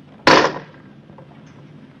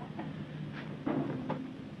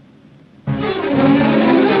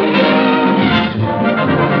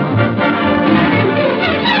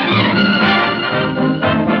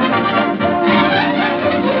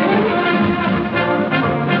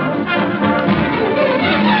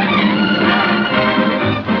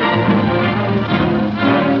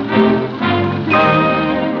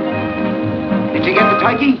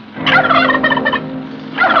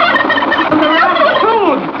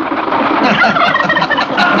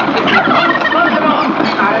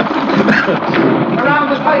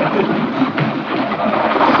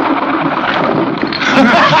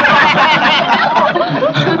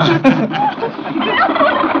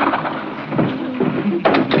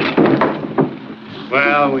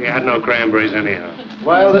 Well, we had no cranberries anyhow.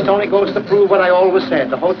 Well, this only goes to prove what I always said.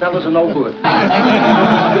 The hotels are no good.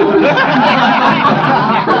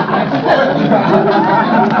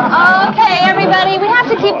 Okay, everybody, we have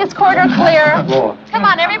to keep this corridor clear. Come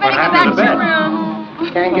on, everybody, go back to your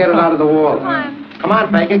room. Can't get it out of the wall. Come on. Come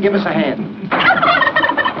on, Baker, give us a hand.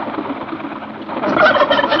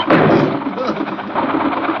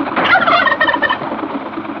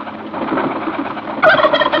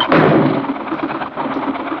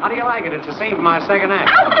 How do you like it? It's the same for my second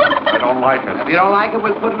act. I don't like it. If you don't like it,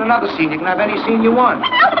 we'll put in another scene. You can have any scene you want.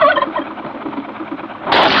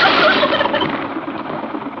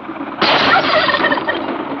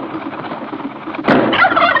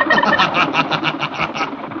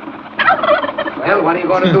 Well, what are you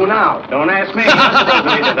going to do now? Don't ask me.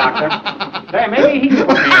 I'm the doctor. Hey, maybe he can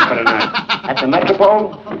put me in for tonight. At the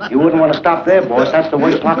Metropole? You wouldn't want to stop there, boss. That's the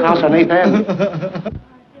worst blockhouse on 8th Avenue.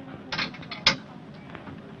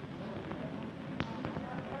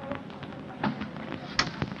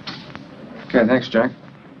 Okay, thanks, Jack.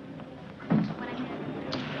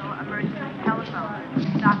 Emergency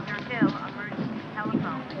telephone. Dr. Hill, emergency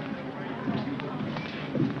telephone.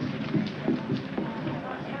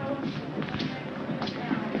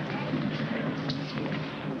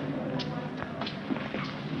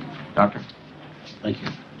 Doctor? Thank you.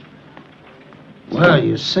 Well,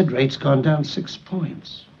 your SID rate's gone down 6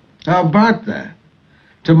 points. How about that?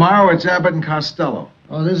 Tomorrow it's Abbott and Costello.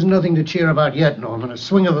 Oh, there's nothing to cheer about yet, Norman. A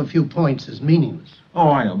swing of a few points is meaningless. Oh,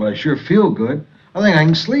 I know, but I sure feel good. I think I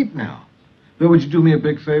can sleep now. Bill, would you do me a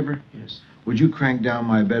big favor? Yes. Would you crank down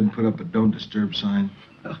my bed and put up a don't disturb sign?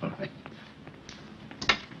 All right.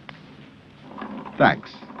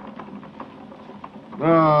 Thanks.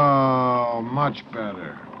 Oh, much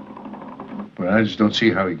better. Well, I just don't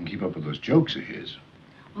see how he can keep up with those jokes of his.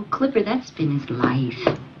 Oh, Clipper, that's been his life.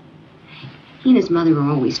 He and his mother were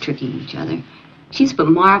always tricking each other. She used to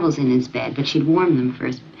put marbles in his bed, but she'd warm them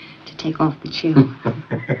first to take off the chill.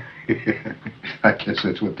 I guess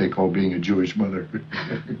that's what they call being a Jewish mother.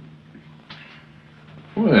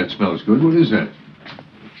 Well, that smells good. What is that?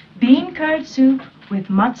 Bean curd soup with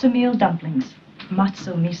matzo meal dumplings.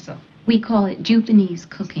 Matzo miso. We call it Japanese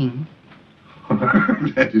cooking.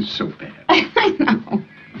 That is so bad. I know.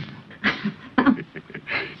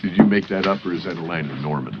 Did you make that up, or is that a line of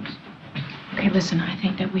Norman's? Okay, listen, I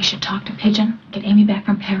think that we should talk to Pigeon, get Amy back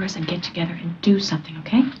from Paris, and get together and do something,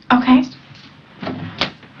 okay? Okay.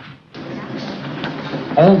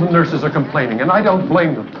 All the nurses are complaining, and I don't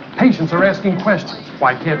blame them. Patients are asking questions.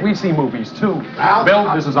 Why can't we see movies, too?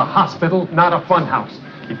 Bill, this is a hospital, not a fun house.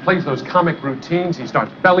 He plays those comic routines. He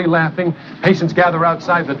starts belly laughing. Patients gather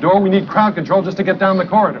outside the door. We need crowd control just to get down the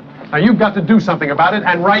corridor. Now, you've got to do something about it,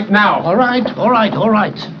 and right now. All right.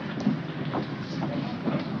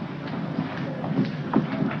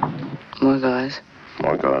 More gauze.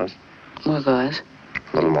 More gauze. More gauze.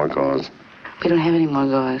 A little more gauze. We don't have any more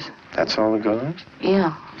gauze. That's all the gauze?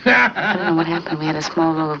 Yeah. I don't know what happened. We had a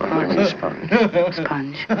small roll of quarters. Sponge.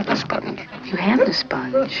 Sponge. The sponge. You have the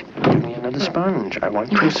sponge. Give me another sponge. I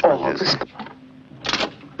want You two have all sponges.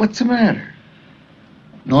 What's the matter?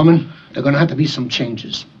 Norman, there are going to have to be some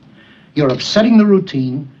changes. You're upsetting the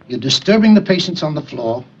routine. You're disturbing the patients on the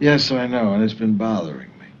floor. Yes, I know, and it's been bothering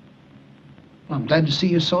me. Well, I'm glad to see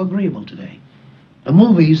you're so agreeable today. The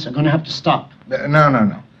movies are going to have to stop.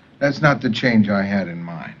 No. That's not the change I had in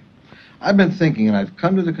mind. I've been thinking, and I've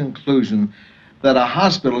come to the conclusion that a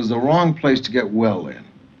hospital is the wrong place to get well in.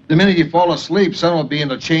 The minute you fall asleep, someone will be in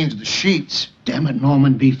to change the sheets. Damn it,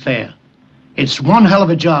 Norman, be fair. It's one hell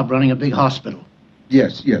of a job running a big hospital.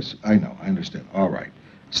 Yes, I know, I understand. All right.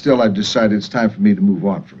 Still, I've decided it's time for me to move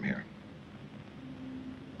on from here.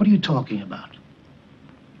 What are you talking about?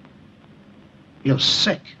 You're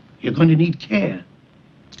sick. You're going to need care.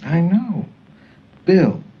 I know.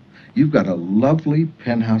 Bill, you've got a lovely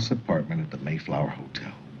penthouse apartment at the Mayflower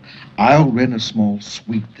Hotel. I'll rent a small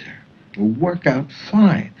suite there. It'll work out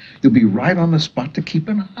fine. You'll be right on the spot to keep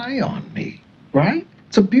an eye on me, right?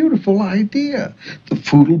 It's a beautiful idea. The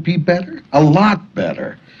food will be better, a lot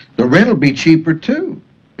better. The rent will be cheaper, too.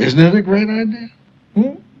 Isn't it a great idea?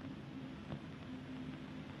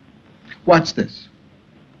 What's this?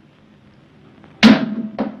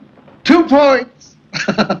 2 points!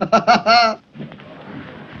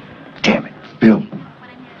 Damn it, Bill.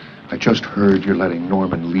 I just heard you're letting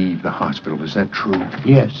Norman leave the hospital. Is that true?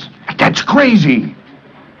 Yes. That's crazy!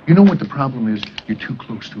 You know what the problem is? You're too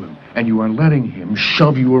close to him, and you are letting him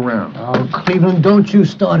shove you around. Oh, Cleveland, don't you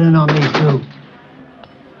start in on me, too.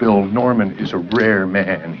 Bill, Norman is a rare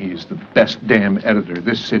man. He is the best damn editor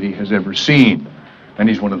this city has ever seen. And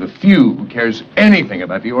he's one of the few who cares anything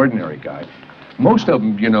about the ordinary guy. Most of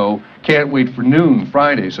them, you know, can't wait for noon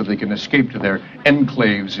Friday so they can escape to their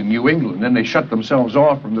enclaves in New England. Then they shut themselves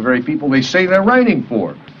off from the very people they say they're writing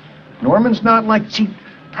for. Norman's not like... See, the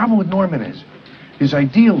problem with Norman is his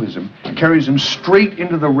idealism carries him straight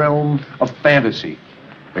into the realm of fantasy,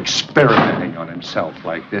 experimenting on himself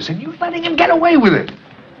like this, and you're letting him get away with it.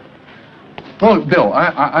 Well, Bill,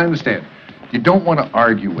 I understand. You don't want to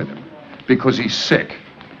argue with him because he's sick.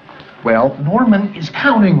 Well, Norman is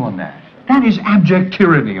counting on that. That is abject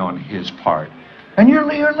tyranny on his part. And you're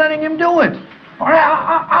letting him do it. All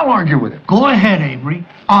right, I'll argue with him. Go ahead, Avery.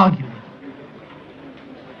 Argue.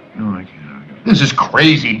 No, I can't argue. This is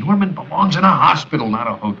crazy. Norman belongs in a hospital, not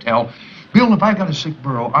a hotel. Bill, if I got a sick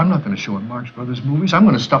burro, I'm not going to show him Marx Brothers movies. I'm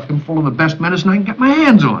going to stuff him full of the best medicine I can get my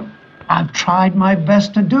hands on. I've tried my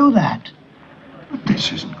best to do that. But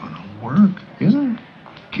this isn't going to work, is it?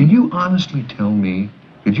 Can you honestly tell me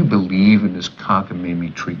that you believe in this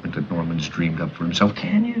cockamamie treatment that Norman's dreamed up for himself?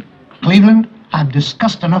 Can you? Cleveland, I've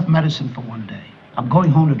discussed enough medicine for one day. I'm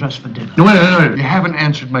going home to dress for dinner. No, wait. You haven't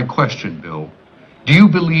answered my question, Bill. Do you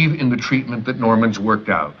believe in the treatment that Norman's worked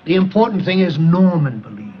out? The important thing is Norman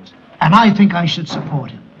believes, and I think I should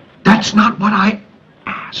support him. That's not what I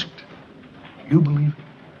asked. You believe it?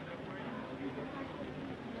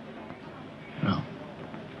 No,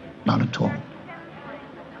 not at all.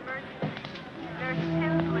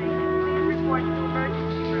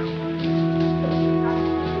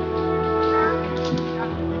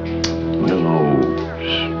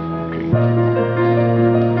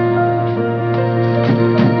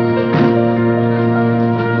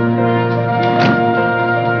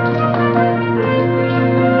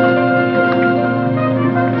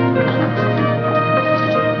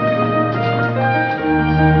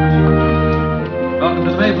 Welcome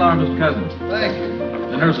to the Mayflower, Mr. Cousins.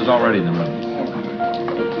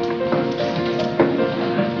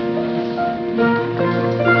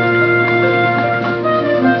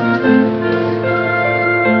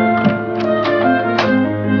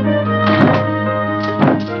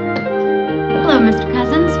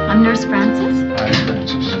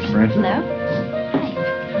 Francis. Hello.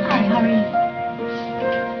 Hi, how are you?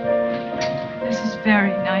 This is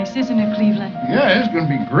very nice, isn't it, Cleveland? Yeah, it's going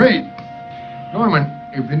to be great. Norman,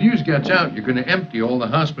 if the news gets out, you're going to empty all the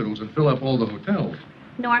hospitals and fill up all the hotels.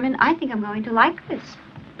 Norman, I think I'm going to like this.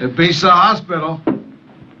 It beats the hospital.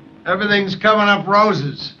 Everything's coming up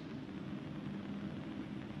roses.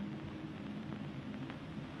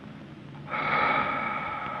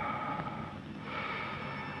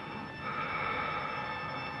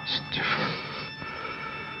 It's different.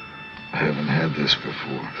 I haven't had this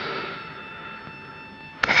before.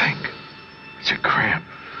 I think it's a cramp.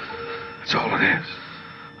 That's all it is.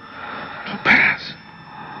 It'll pass.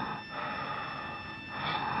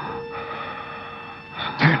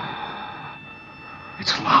 Then,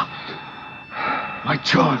 it's locked. My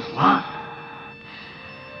jaw's locked.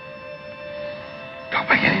 Don't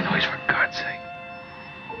make any noise, for God's sake.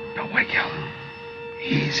 Don't wake him.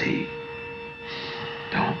 Easy.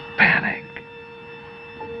 Don't panic.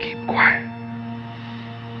 Keep quiet.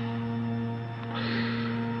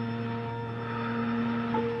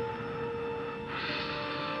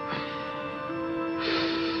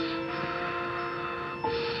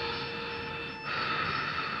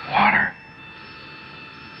 Water.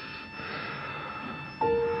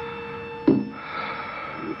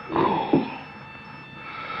 Cool.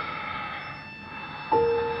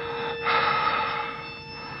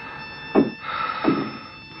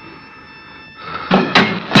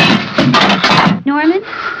 Norman?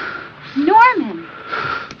 Norman!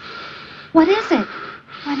 What is it?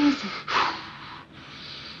 What is it?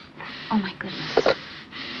 Oh, my goodness.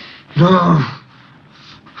 No.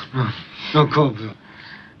 No, call Bill.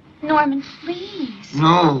 Norman, please.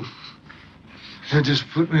 No. They just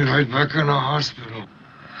put me right back in the hospital.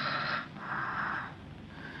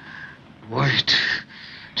 Wait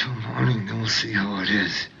till morning, then we'll see how it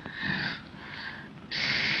is.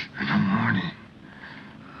 In the morning.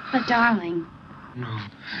 But, darling. No.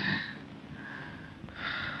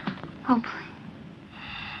 Oh, please.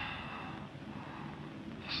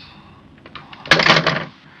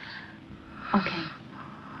 Okay.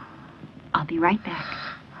 I'll be right back.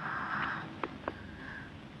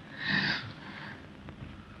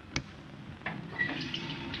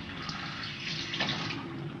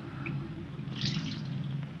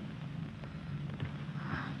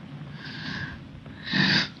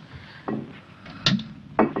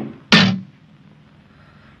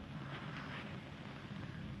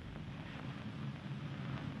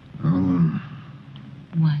 Ellen,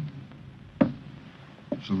 What?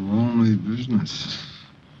 it's a lonely business,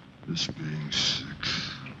 this being sick.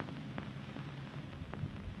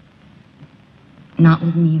 Not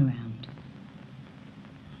with me around.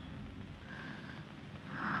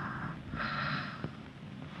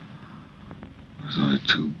 Was I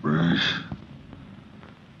too brash?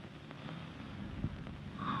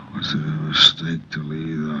 Was it a mistake to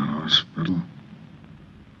leave the hospital?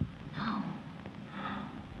 No.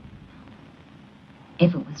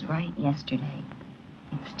 If it was right yesterday,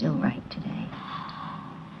 it's still right today.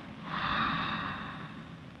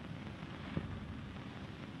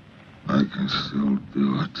 I can still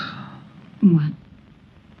do it. What?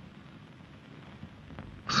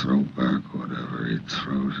 Throw back whatever he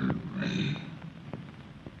throws at me.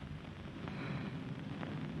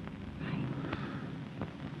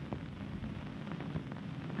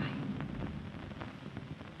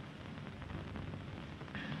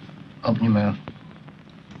 Open your mouth.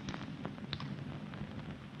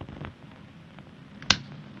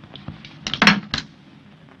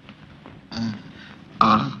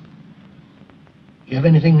 You have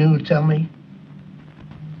anything new to tell me?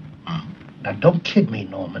 Now, don't kid me,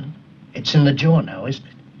 Norman. It's in the jaw now, isn't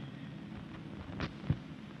it?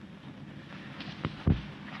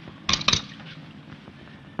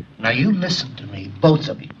 Now, you listen to me, both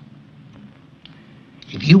of you.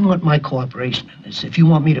 If you want my cooperation in this, if you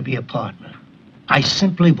want me to be a partner, I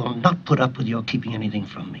simply will not put up with your keeping anything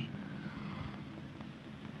from me.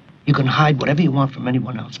 You can hide whatever you want from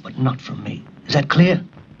anyone else, but not from me. Is that clear?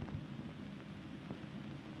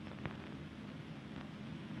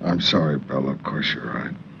 I'm sorry, Bella. Of course you're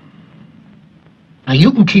right. Now,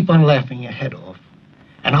 you can keep on laughing your head off,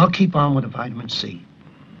 and I'll keep on with the vitamin C.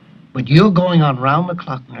 But you're going on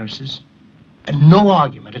round-the-clock nurses, and no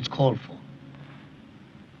argument it's called for.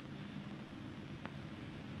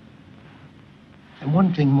 And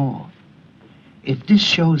one thing more. If this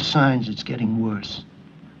shows signs it's getting worse,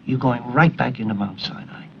 you're going right back into Mount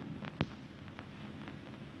Sinai.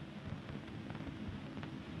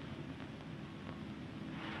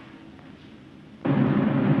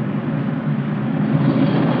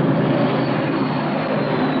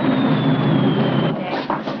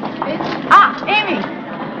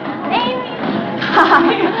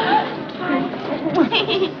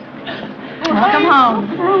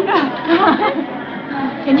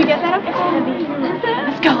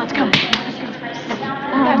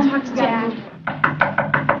 I'll talk to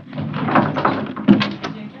Dad.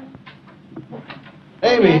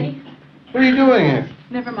 Amy, what are you doing here?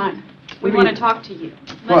 Never mind. We want to talk to you.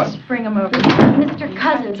 What? Let's bring him over. Mr.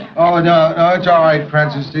 Cousins. Oh, no, it's all right,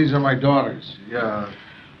 Francis. These are my daughters. Yeah.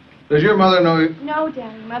 Does your mother know you? No,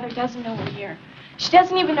 Daddy. Mother doesn't know we're here. She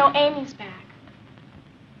doesn't even know Amy's back.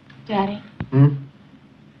 Daddy, Hmm? do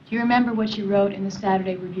you remember what you wrote in the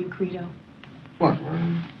Saturday Review credo? What?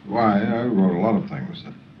 Why, I wrote a lot of things.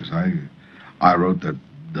 I wrote that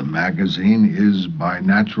the magazine is by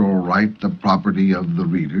natural right the property of the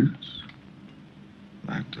readers.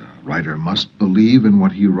 That a writer must believe in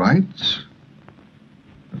what he writes.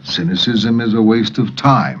 That cynicism is a waste of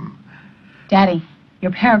time. Daddy,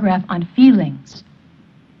 your paragraph on feelings.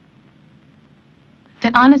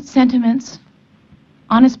 That honest sentiments,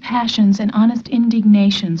 honest passions, and honest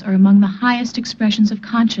indignations are among the highest expressions of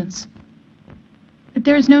conscience. That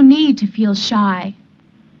there is no need to feel shy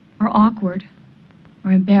or awkward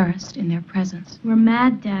or embarrassed in their presence. We're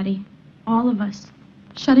mad, Daddy. All of us.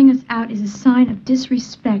 Shutting us out is a sign of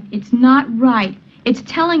disrespect. It's not right. It's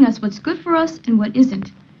telling us what's good for us and what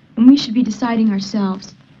isn't, when we should be deciding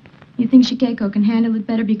ourselves. You think Shigeko can handle it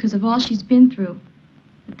better because of all she's been through,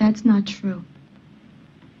 but that's not true.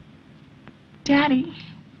 Daddy,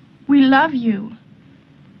 we love you.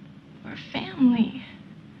 We're family.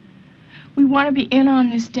 We want to be in on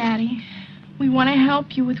this, Daddy. We want to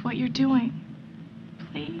help you with what you're doing.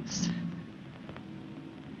 Please.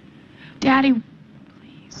 Daddy,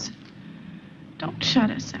 please. Don't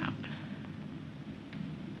shut us out.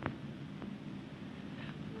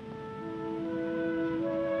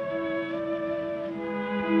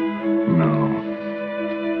 No.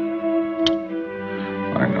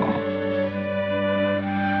 I know.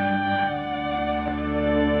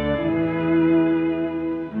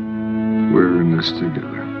 We're in this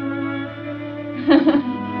together.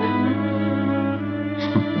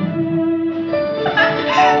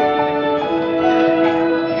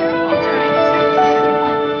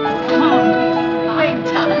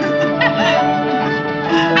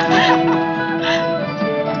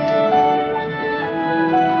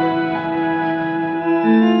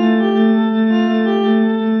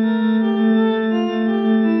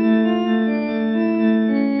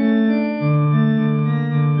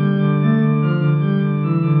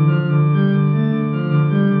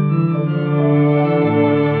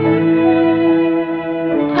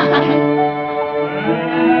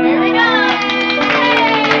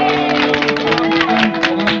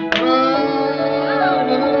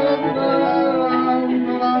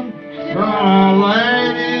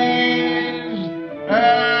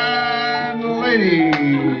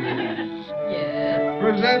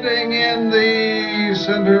 Presenting in the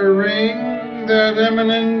center ring, that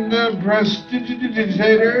eminent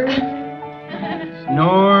prestidigitator,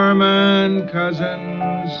 Norman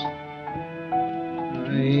Cousins,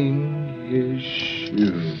 tying his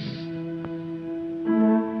shoe.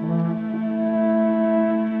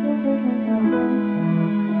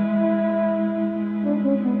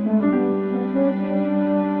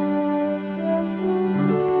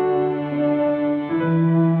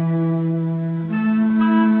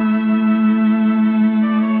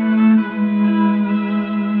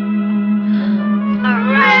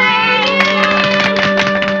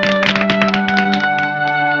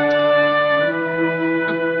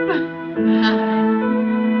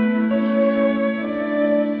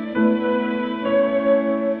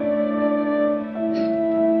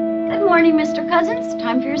 Good morning, Mr. Cousins.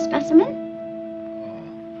 Time for your specimen?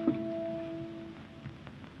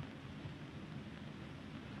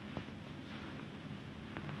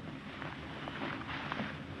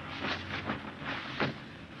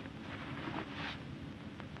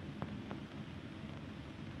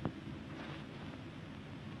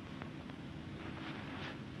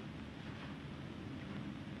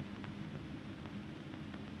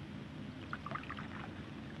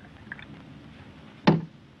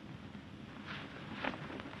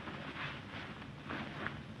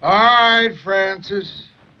 All right, Francis.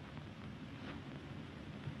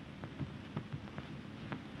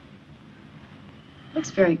 Looks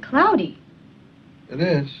very cloudy. It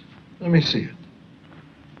is. Let me see it.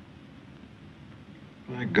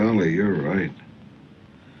 My golly, you're right.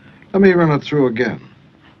 Let me run it through again.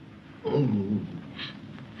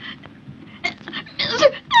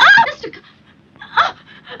 Mr.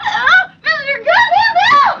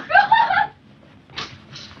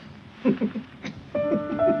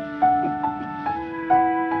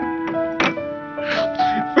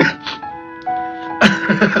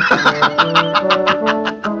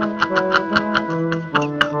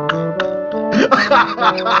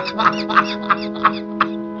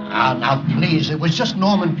 Now, please, it was just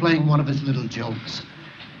Norman playing one of his little jokes.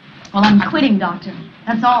 Well, I'm quitting, Doctor.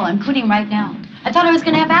 That's all. I'm quitting right now. I thought I was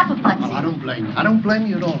going to have apoplexy. Well, I don't blame you. I don't blame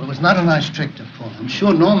you at all. It was not a nice trick to pull. I'm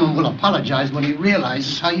sure Norman will apologize when he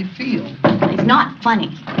realizes how you feel. It's not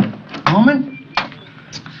funny. Norman?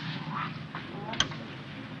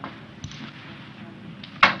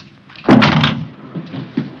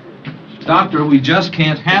 Doctor, we just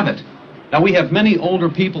can't have it. Now, we have many older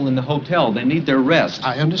people in the hotel. They need their rest.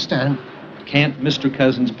 I understand. Can't Mr.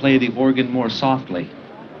 Cousins play the organ more softly?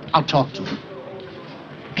 I'll talk to him.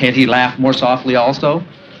 Can't he laugh more softly also?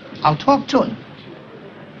 I'll talk to him.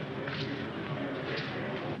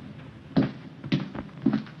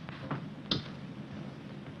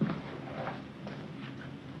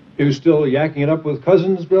 You still yakking it up with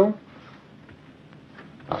Cousins, Bill?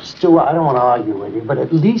 Stu, I don't want to argue with you, but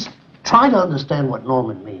at least try to understand what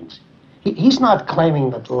Norman means. He's not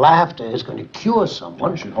claiming that laughter is going to cure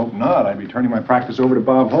someone. I should hope not. I'd be turning my practice over to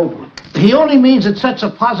Bob Hope. He only means it sets a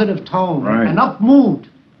positive tone, Right. an up mood.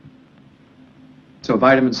 So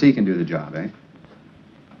vitamin C can do the job, eh?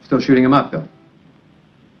 Still shooting him up, Bill?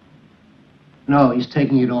 No, he's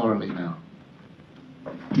taking it orally now.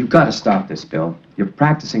 You've got to stop this, Bill. You're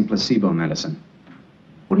practicing placebo medicine.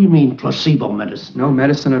 What do you mean, placebo medicine? No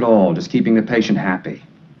medicine at all, just keeping the patient happy.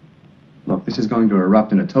 Look, this is going to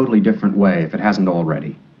erupt in a totally different way if it hasn't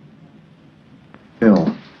already.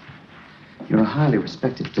 Bill, you're a highly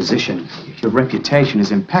respected physician. Your reputation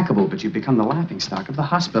is impeccable, but you've become the laughingstock of the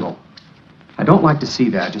hospital. I don't like to see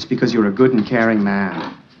that just because you're a good and caring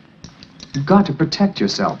man. You've got to protect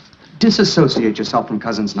yourself. Disassociate yourself from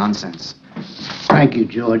Cousins' nonsense. Thank you,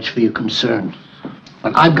 George, for your concern.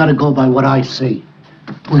 But I've got to go by what I see.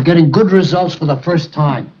 We're getting good results for the first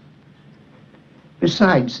time.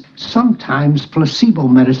 Besides, sometimes placebo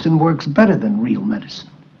medicine works better than real medicine.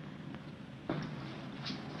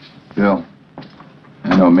 Bill,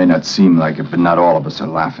 I know it may not seem like it, but not all of us are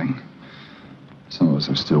laughing. Some of us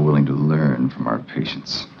are still willing to learn from our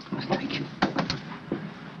patients. Thank you.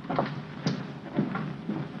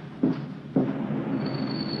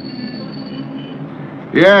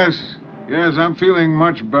 Yes, I'm feeling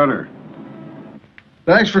much better.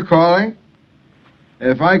 Thanks for calling.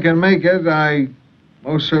 If I can make it, I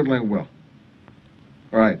most certainly will.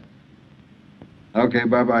 Right. Okay,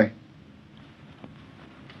 bye-bye.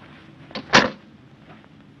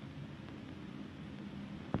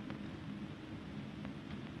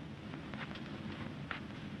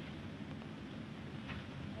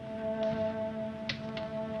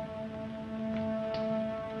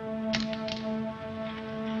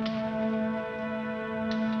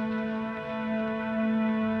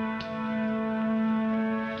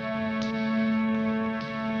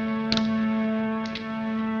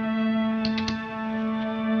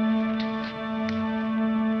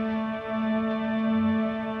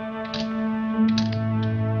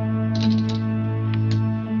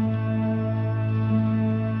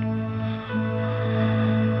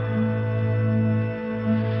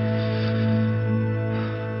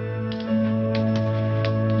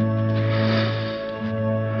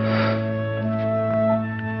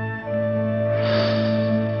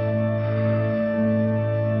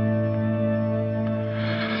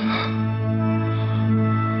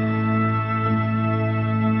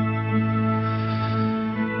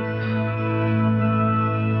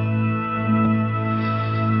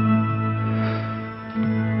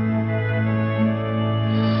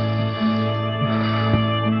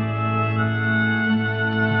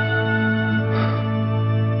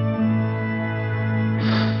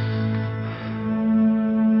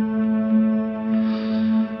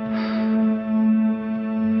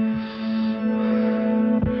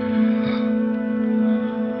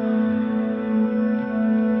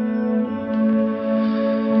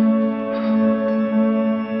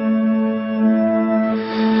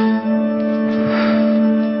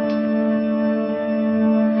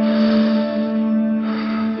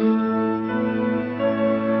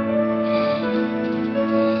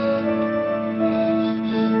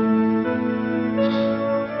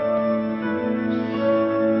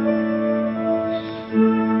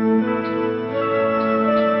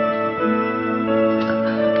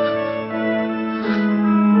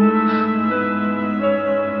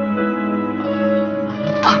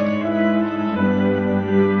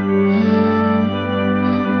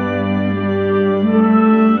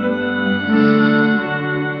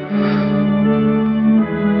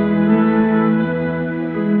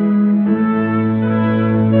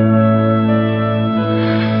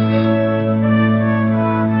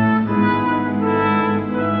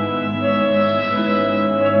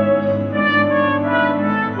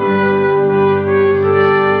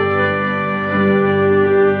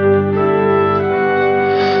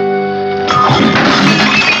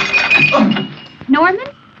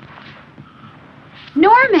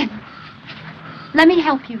 Let me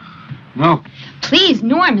help you. No. Please,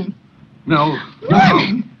 Norman. No.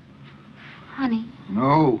 Norman! Honey.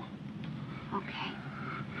 No. Okay.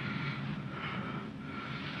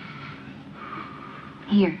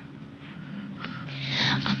 Here.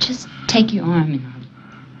 I'll just take your arm and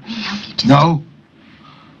I'll help you just... No.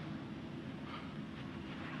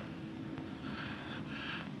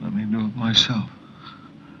 Let me do it myself.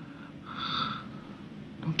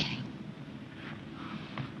 Okay.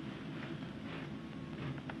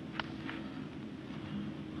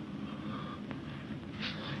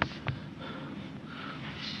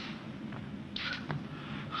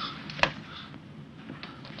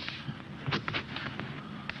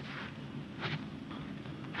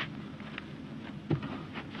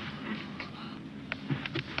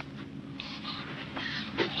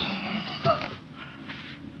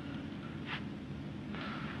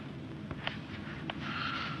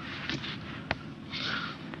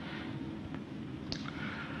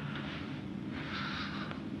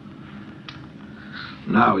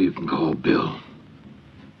 Now you can call Bill.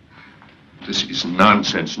 This is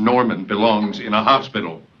nonsense. Norman belongs in a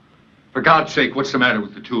hospital. For God's sake, what's the matter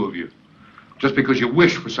with the two of you? Just because you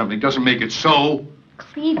wish for something doesn't make it so.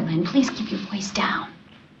 Cleveland, please keep your voice down.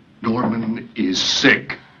 Norman is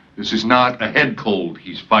sick. This is not a head cold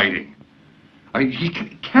he's fighting. He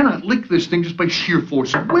cannot lick this thing just by sheer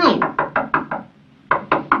force of will.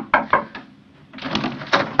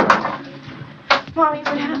 Mommy,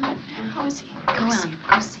 what happened? How is he? Go on,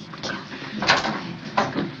 go see him, Kel.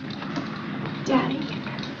 Daddy.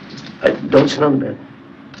 Don't sit on the bed.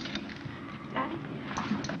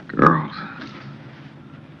 Girls.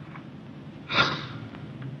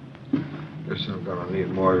 Guess I'm gonna need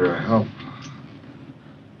more of your help.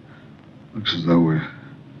 Looks as though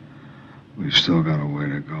we've still got a way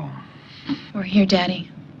to go. We're here,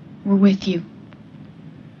 Daddy. We're with you.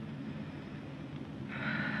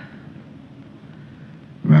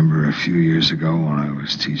 Remember a few years ago when I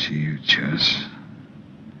was teaching you chess?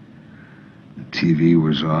 The TV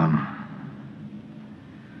was on.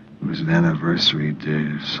 It was an anniversary day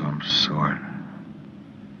of some sort.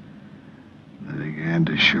 They began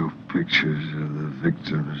to show pictures of the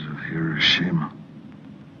victims of Hiroshima.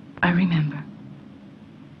 I remember.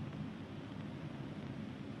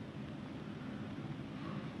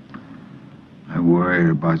 I worried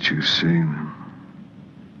about you seeing them.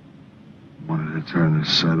 Wanted to turn the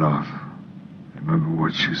set off. Remember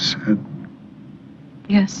what you said?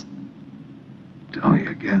 Yes. Tell me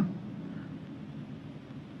again.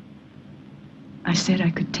 I said I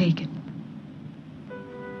could take it.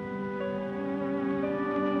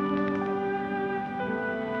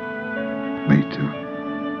 Me too.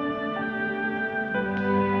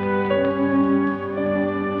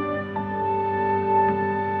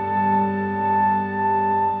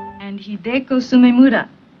 And Hideko Sumemura.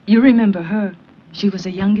 You remember her. She was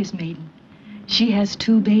the youngest maiden. She has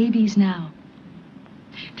 2 babies now.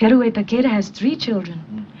 Terue Takeda has 3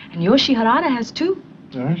 children. And Yoshi Harada has 2.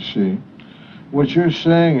 I see. What you're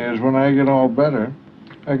saying is when I get all better,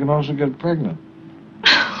 I can also get pregnant.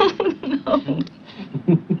 Oh, no.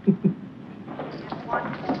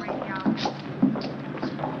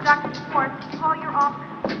 Dr. Schwartz, call your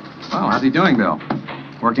office. Well, how's he doing, Bill?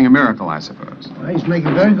 Working a miracle, I suppose. Well, he's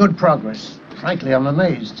making very good progress. Frankly, I'm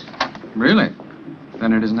amazed. Really?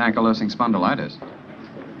 Then it isn't ankylosing spondylitis.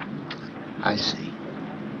 I see.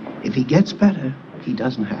 If he gets better, he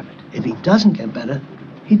doesn't have it. If he doesn't get better,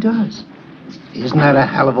 he does. Isn't that a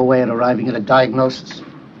hell of a way of arriving at a diagnosis?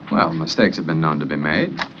 Well, mistakes have been known to be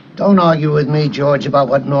made. Don't argue with me, George, about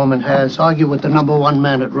what Norman has. Argue with the #1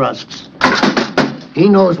 man at Rusk's. He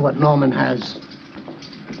knows what Norman has.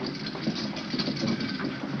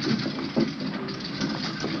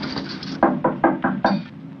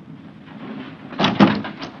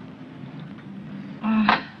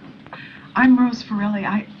 I'm Rose Farrelly.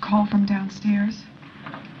 I called from downstairs.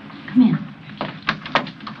 Come in.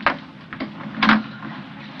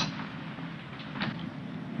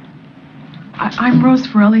 I'm Rose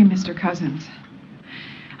Farrelly, Mr. Cousins.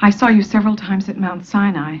 I saw you several times at Mount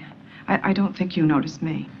Sinai. I don't think you noticed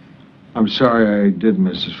me. I'm sorry I did,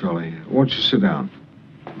 Mrs. Frelly. Won't you sit down?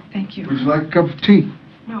 Thank you. Would you like a cup of tea?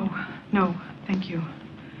 No, thank you.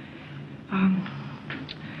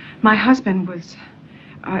 My husband was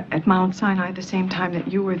at Mount Sinai at the same time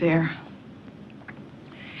that you were there.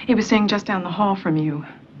 He was staying just down the hall from you.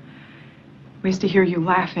 We used to hear you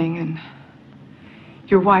laughing, and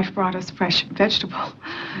your wife brought us fresh vegetable.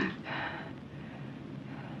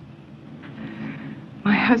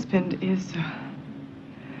 My husband is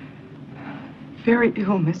very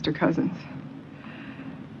ill, Mr. Cousins.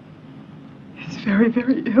 He's very,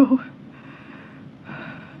 very ill.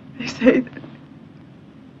 say that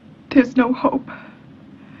there's no hope.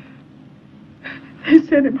 They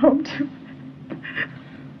sent him home to...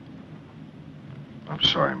 I'm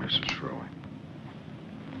sorry, Mrs. Furley.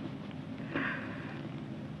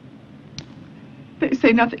 They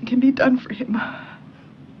say nothing can be done for him.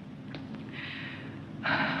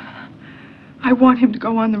 I want him to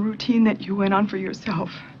go on the routine that you went on for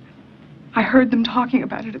yourself. I heard them talking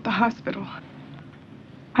about it at the hospital.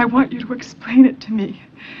 I want you to explain it to me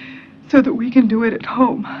so that we can do it at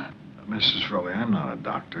home. Mrs. Furley, I'm not a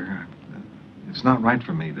doctor. It's not right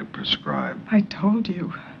for me to prescribe. I told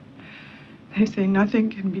you. They say nothing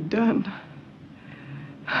can be done.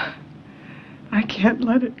 I can't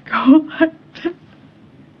let it go like that.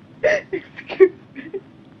 Excuse me.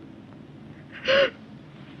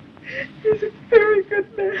 He's a very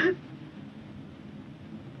good man.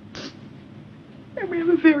 And we have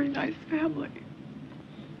a very nice family.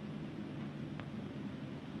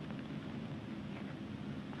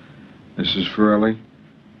 Mrs. Furley,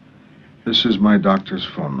 this is my doctor's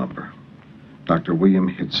phone number. Dr. William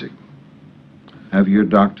Hitzig. Have your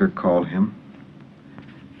doctor call him.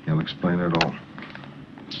 He'll explain it all.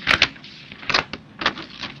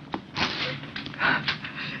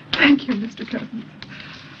 Thank you, Mr. Cousins.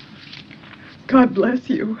 God bless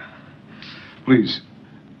you. Please,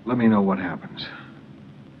 let me know what happens.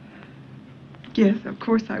 Yes, of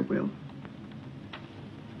course I will.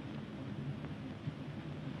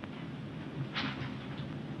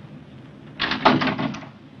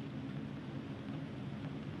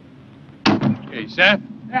 Hey, Seth?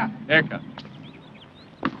 Yeah. Here comes.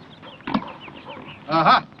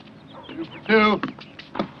 Uh-huh. 2 for 2.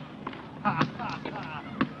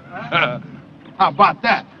 How about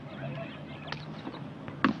that?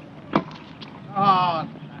 Oh,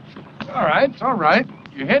 it's all right, it's all right.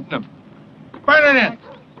 You're hitting them. Burn it in.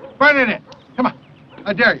 Burn it in. Come on.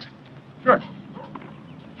 I dare you. Sure.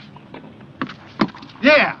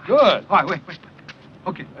 Yeah. Good. All right, wait.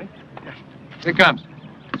 Okay. Here it comes.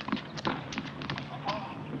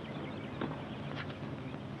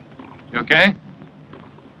 You okay?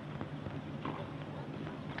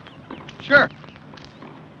 Sure.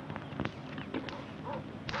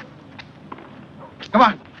 Come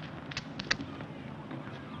on.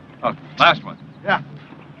 Oh, last one. Yeah.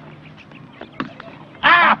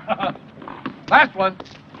 Ah! Last one.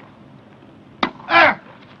 Ah!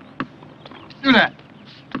 Do that.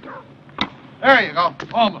 There you go.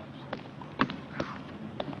 Almost.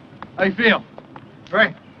 How you feel?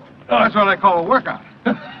 Great. Oh, that's what I call a workout.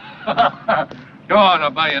 Go on,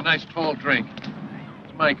 I'll buy you a nice tall drink.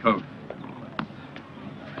 It's my coat.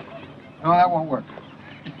 No, that won't work.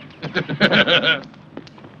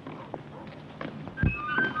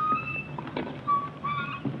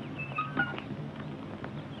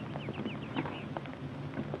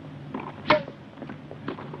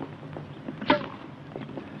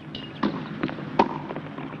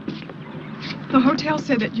 The hotel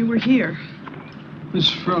said that you were here. Miss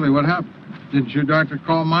Furley, what happened? Did your doctor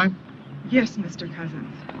call mine? Yes, Mr.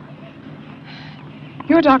 Cousins.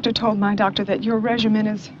 Your doctor told my doctor that your regimen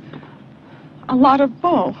is a lot of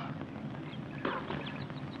bull.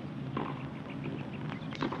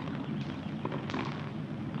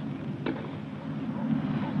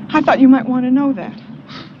 I thought you might want to know that.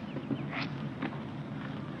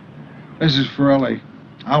 Mrs. Furley,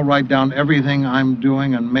 I'll write down everything I'm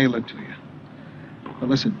doing and mail it to you. But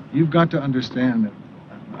listen, you've got to understand that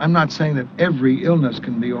I'm not saying that every illness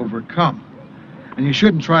can be overcome. And you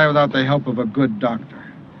shouldn't try without the help of a good doctor.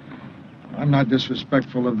 I'm not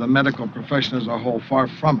disrespectful of the medical profession as a whole, far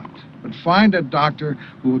from it. But find a doctor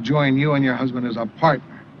who will join you and your husband as a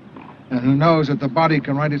partner, and who knows that the body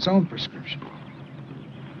can write its own prescription.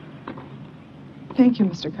 Thank you,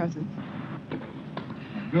 Mr. Cousins.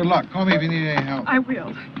 Good luck. Call me if you need any help. I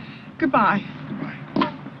will. Goodbye.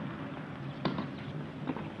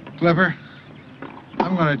 Clipper,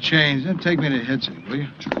 I'm going to change. Then take me to Hitzig, will you?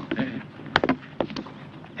 Sure.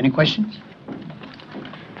 Any questions?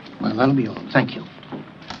 Well, that'll be all. Thank you.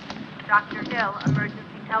 Dr. Hill, emergency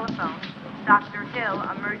telephone. Dr. Hill,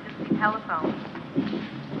 emergency telephone.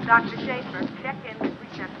 Dr. Schaefer, check in with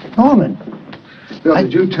reception. Norman. Bill,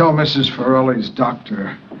 did you tell Mrs. Farrelly's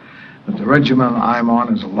doctor that the regimen I'm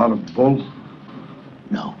on is a lot of bull?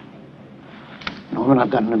 No. Norman, I've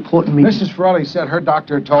got an important meeting. Mrs. Farrelly said her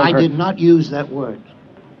doctor told her... I did not use that word.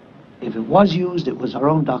 If it was used, it was her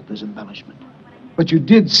own doctor's embellishment. But you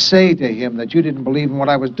did say to him that you didn't believe in what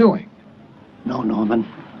I was doing. No, Norman.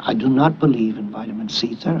 I do not believe in vitamin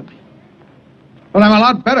C therapy. Well, I'm a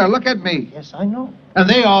lot better. Look at me. Yes, I know. And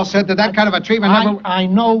they all said that that kind of a treatment never... I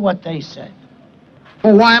know what they said.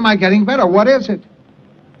 Well, why am I getting better? What is it?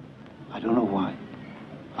 I don't know why.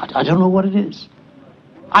 I don't know what it is.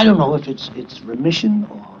 I don't know if it's remission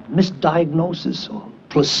or misdiagnosis or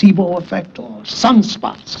placebo effect or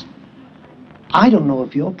sunspots. I don't know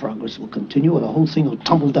if your progress will continue or the whole thing will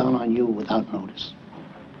tumble down on you without notice.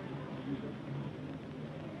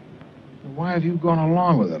 Why have you gone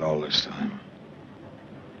along with it all this time?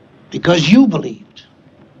 Because you believed.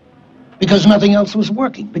 Because nothing else was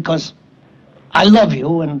working. Because I love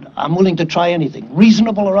you and I'm willing to try anything,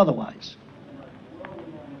 reasonable or otherwise.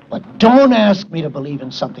 But don't ask me to believe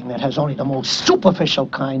in something that has only the most superficial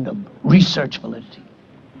kind of research validity.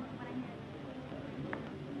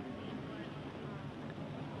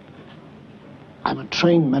 I'm a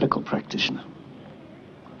trained medical practitioner.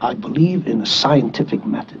 I believe in a scientific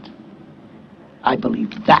method. I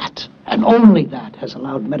believe that, and only that, has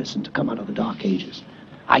allowed medicine to come out of the Dark Ages.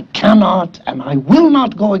 I cannot and I will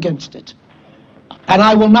not go against it. And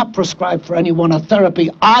I will not prescribe for anyone a therapy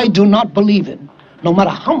I do not believe in, no matter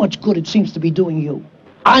how much good it seems to be doing you.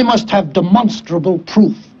 I must have demonstrable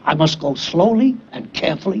proof. I must go slowly and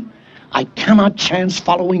carefully. I cannot chance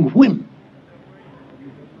following whim.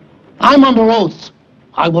 I'm under oath.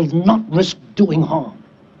 I will not risk doing harm.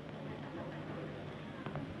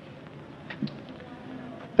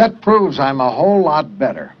 That proves I'm a whole lot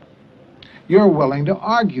better. You're willing to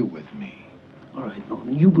argue with me. All right,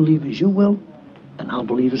 Norman, you believe as you will, and I'll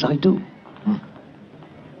believe as I do.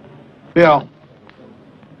 Bill,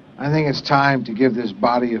 I think it's time to give this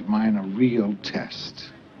body of mine a real test.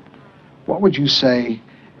 What would you say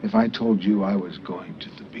if I told you I was going to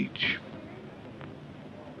the beach?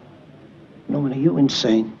 Norman, are you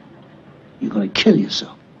insane? You're going to kill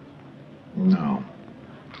yourself. No.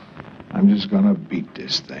 I'm just going to beat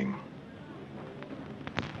this thing.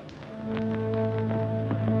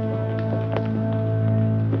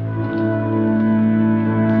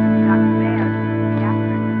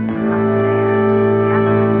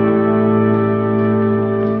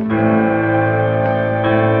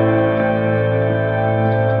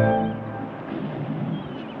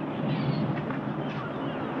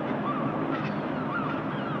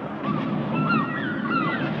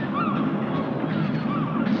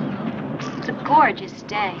 Gorgeous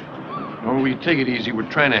day. Oh, we take it easy. We're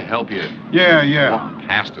trying to help you. Yeah. Walk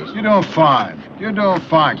past us. You're doing fine. You're doing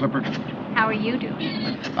fine, Clipper. How are you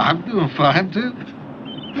doing? I'm doing fine, too.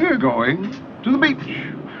 We're going to the beach.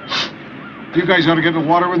 You guys ought to get in the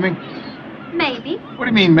water with me? Maybe. What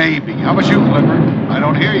do you mean, maybe? How about you, Clipper? I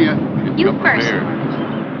don't hear you. You first.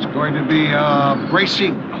 It's going to be,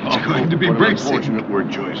 bracing. It's going to be what bracing. An unfortunate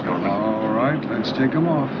word choice, Norman. All right, let's take them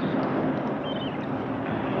off.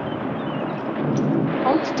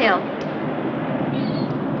 Hold still.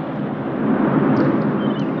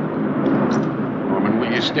 Norman,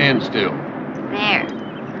 will you stand still? There.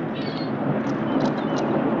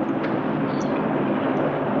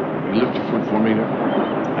 You lift your foot for me now?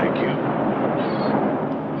 Thank you.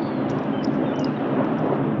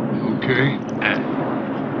 Okay.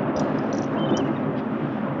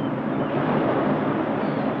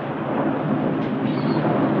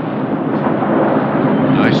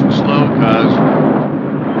 Nice and slow, cuz.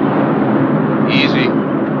 Easy.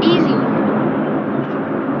 Easy.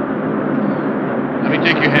 Let me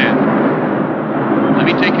take your hand. Let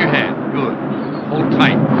me take your hand. Good. Hold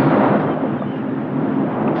tight.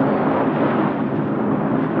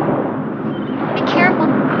 Be careful.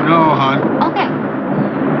 No, hon. Okay.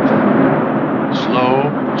 Slow.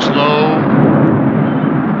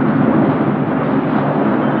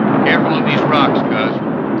 Careful of these rocks, cuz.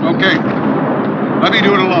 Okay. Let me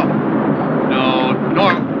do it alone. No,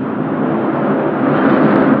 Norm.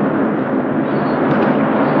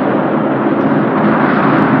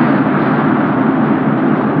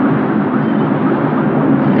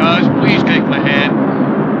 Cuz, please take my hand.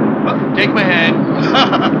 Take my hand.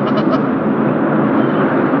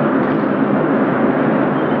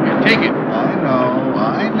 Here, take it. I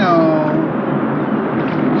know.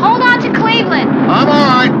 Hold on to Cleveland. I'm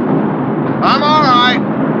all right.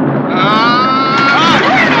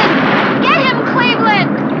 Norman! Get him, Cleveland!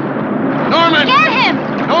 Norman! Get him!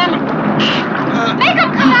 Norman! Make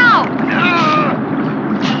him come out!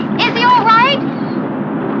 Is he all right?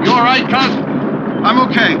 You all right, cuz? I'm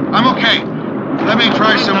okay. Let me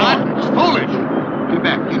try some more. It's foolish. Get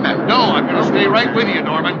back. No, I'm going to stay right with you,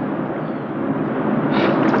 Norman.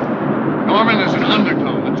 Norman, there's an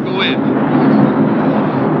undertow. Let's go in.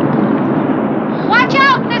 Watch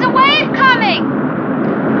out! There's a wave coming!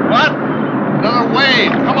 What? Another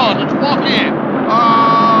wave. Come on, let's walk in.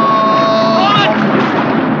 What?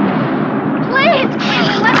 Please,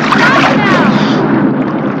 Cleveland, let's stop now!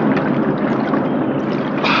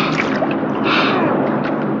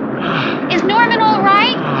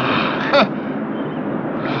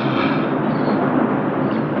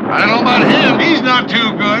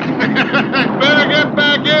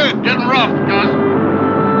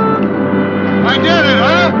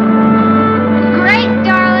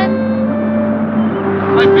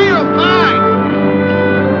 I feel fine.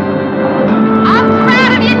 I'm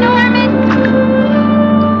proud of you, Norman.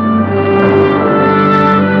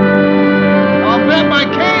 I'll bet my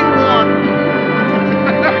cane won.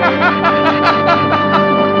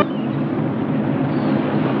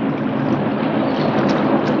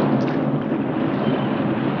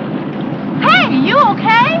 Hey, you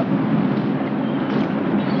okay?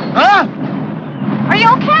 Huh? Are you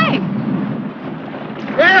okay?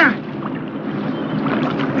 Yeah.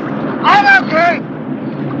 I'm okay.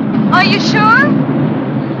 Are you sure?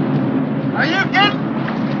 Are you kidding?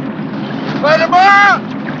 By tomorrow,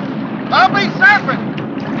 I'll be surfing.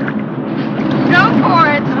 Go for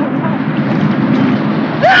it.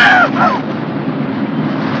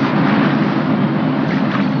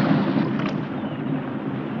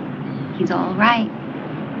 He's all right.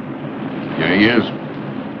 Yeah, he is.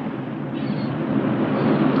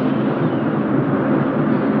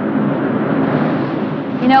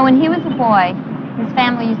 You know, when he was a boy, his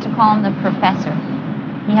family used to call him the professor.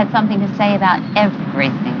 He had something to say about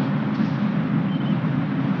everything.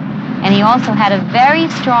 And he also had a very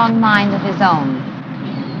strong mind of his own.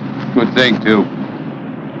 Good thing, too.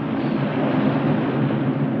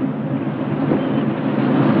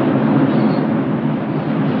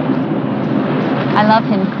 I love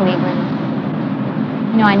him, Cleveland.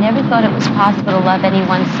 You know, I never thought it was possible to love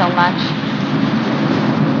anyone so much.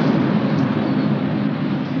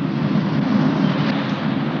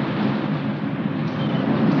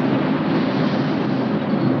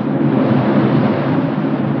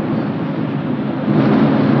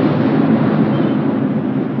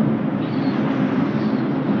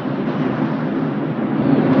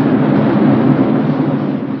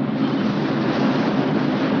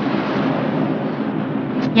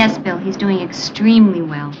 Yes, Bill, he's doing extremely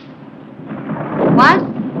well. What?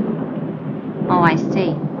 Oh, I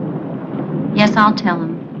see. Yes, I'll tell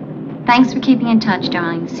him. Thanks for keeping in touch,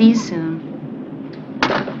 darling. See you soon.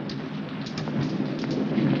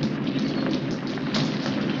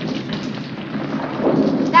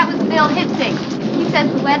 That was Bill Hitzig. He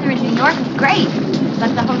says the weather in New York is great,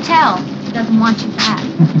 but the hotel doesn't want you back.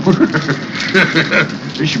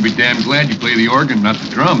 They should be damn glad you play the organ, not the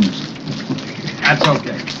drums. That's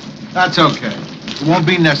okay. That's okay. It won't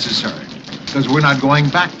be necessary, because we're not going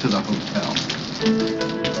back to the hotel.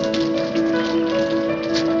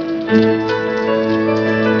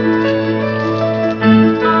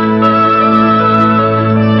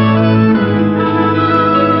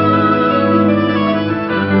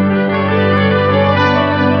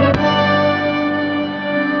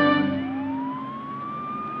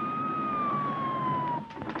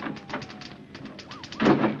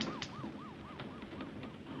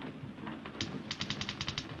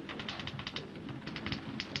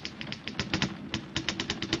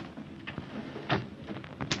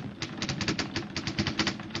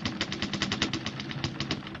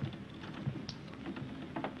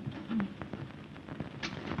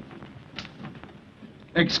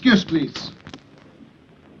 Excuse, please.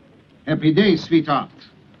 Happy day, sweetheart.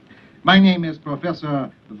 My name is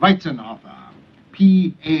Professor Weizenhofer,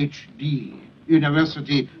 Ph.D.,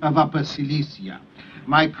 University of Upper Silesia.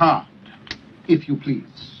 My card, if you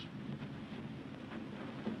please.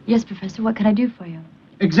 Yes, Professor, what can I do for you?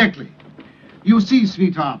 Exactly. You see,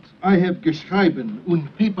 sweetheart, I have geschrieben un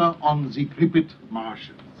paper on the Krippit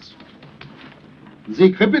marshes.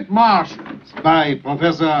 The Krippit marshes by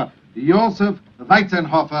Professor Joseph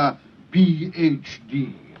Weizenhofer,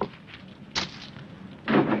 Ph.D.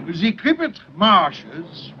 The Krippit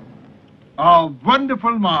marshes are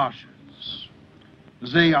wonderful marshes.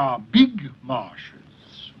 They are big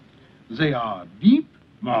marshes. They are deep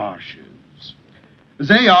marshes.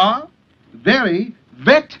 They are very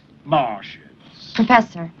wet marshes.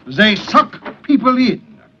 Professor. They suck people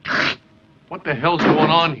in. What the hell's going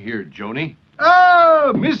on here, Joni?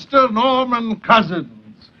 Oh, Mr. Norman Cousins.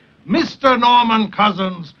 Mr. Norman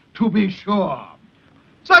Cousins, to be sure.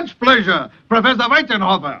 Such pleasure, Professor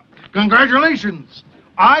Weizenhofer. Congratulations.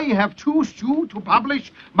 I have chosen you to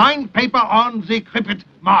publish my paper on the Krippit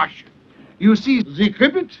Marsh. You see, the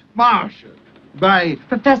Krippit Marsh by...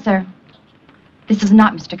 Professor, this is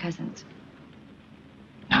not Mr. Cousins.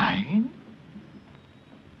 Nine?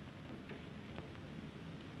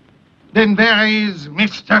 Then where is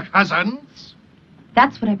Mr. Cousins?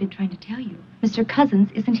 That's what I've been trying to tell you. Mr. Cousins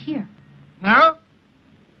isn't here. No?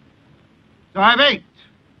 So I wait.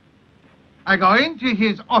 I go into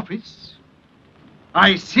his office,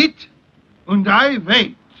 I sit, and I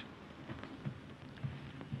wait.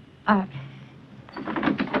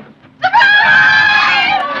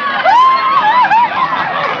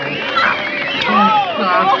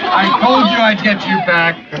 I told you I'd get you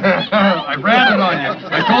back. I ran it on you.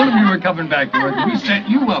 I told him you were coming back to work. We set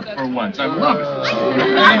you up for once. I love it.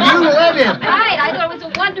 And you let him. Right, I thought it was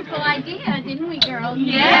a wonderful idea, didn't we, girls?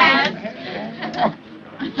 Yes.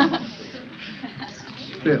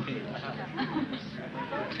 Bill.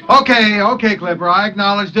 Okay, Clipper. I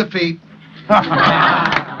acknowledge defeat. All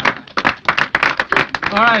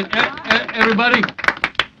right, everybody.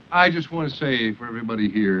 I just want to say for everybody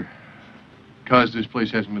here, because this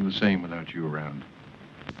place hasn't been the same without you around.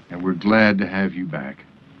 And we're glad to have you back.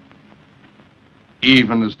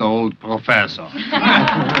 Even as the old professor.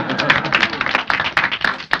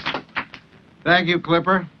 Thank you,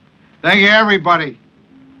 Clipper. Thank you, everybody.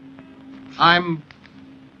 I'm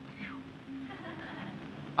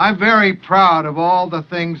very proud of all the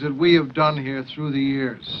things that we have done here through the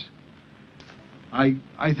years. I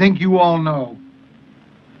think you all know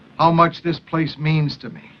how much this place means to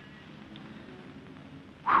me.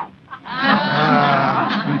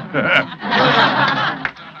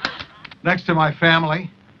 Next to my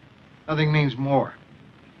family, nothing means more.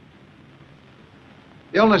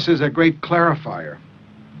 Illness is a great clarifier.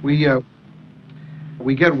 We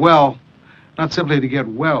get well, not simply to get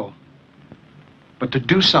well, but to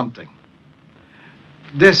do something.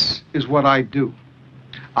 This is what I do.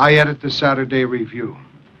 I edit the Saturday Review,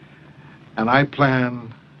 and I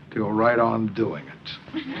plan to go right on doing it.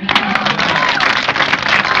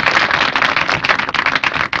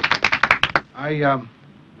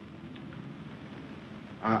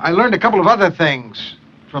 I learned a couple of other things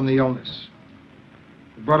from the illness.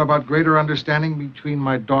 It brought about greater understanding between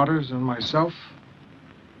my daughters and myself,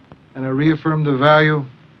 and it reaffirmed the value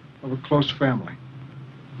of a close family.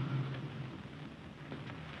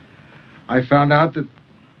 I found out that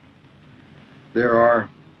there are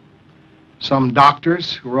some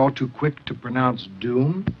doctors who are all too quick to pronounce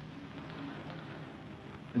doom,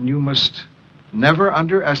 and you must never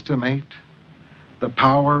underestimate the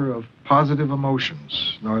power of positive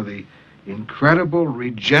emotions, nor the incredible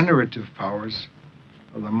regenerative powers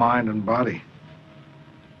of the mind and body.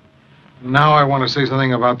 Now I want to say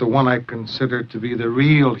something about the one I consider to be the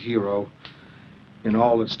real hero in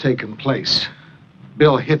all that's taken place,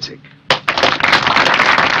 Bill Hitzig.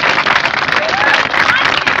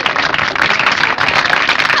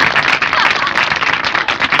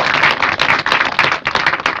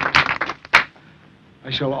 I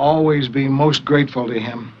shall always be most grateful to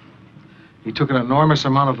him. He took an enormous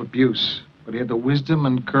amount of abuse, but he had the wisdom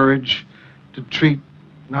and courage to treat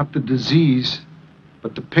not the disease,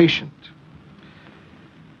 but the patient.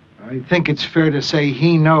 I think it's fair to say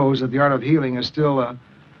he knows that the art of healing is still a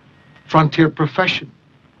frontier profession.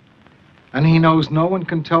 And he knows no one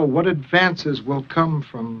can tell what advances will come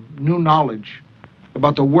from new knowledge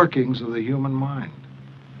about the workings of the human mind.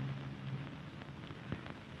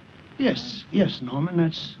 Yes, Norman,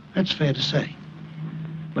 that's fair to say.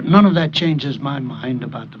 But none of that changes my mind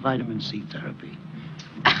about the vitamin C therapy.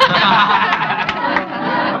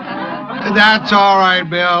 That's all right,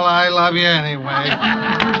 Bill. I love you anyway.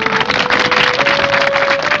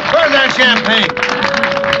 Where's that champagne?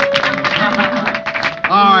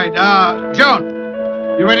 All right, Joan,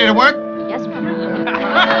 you ready to work? Yes, Mother.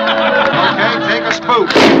 Okay, take a spoon.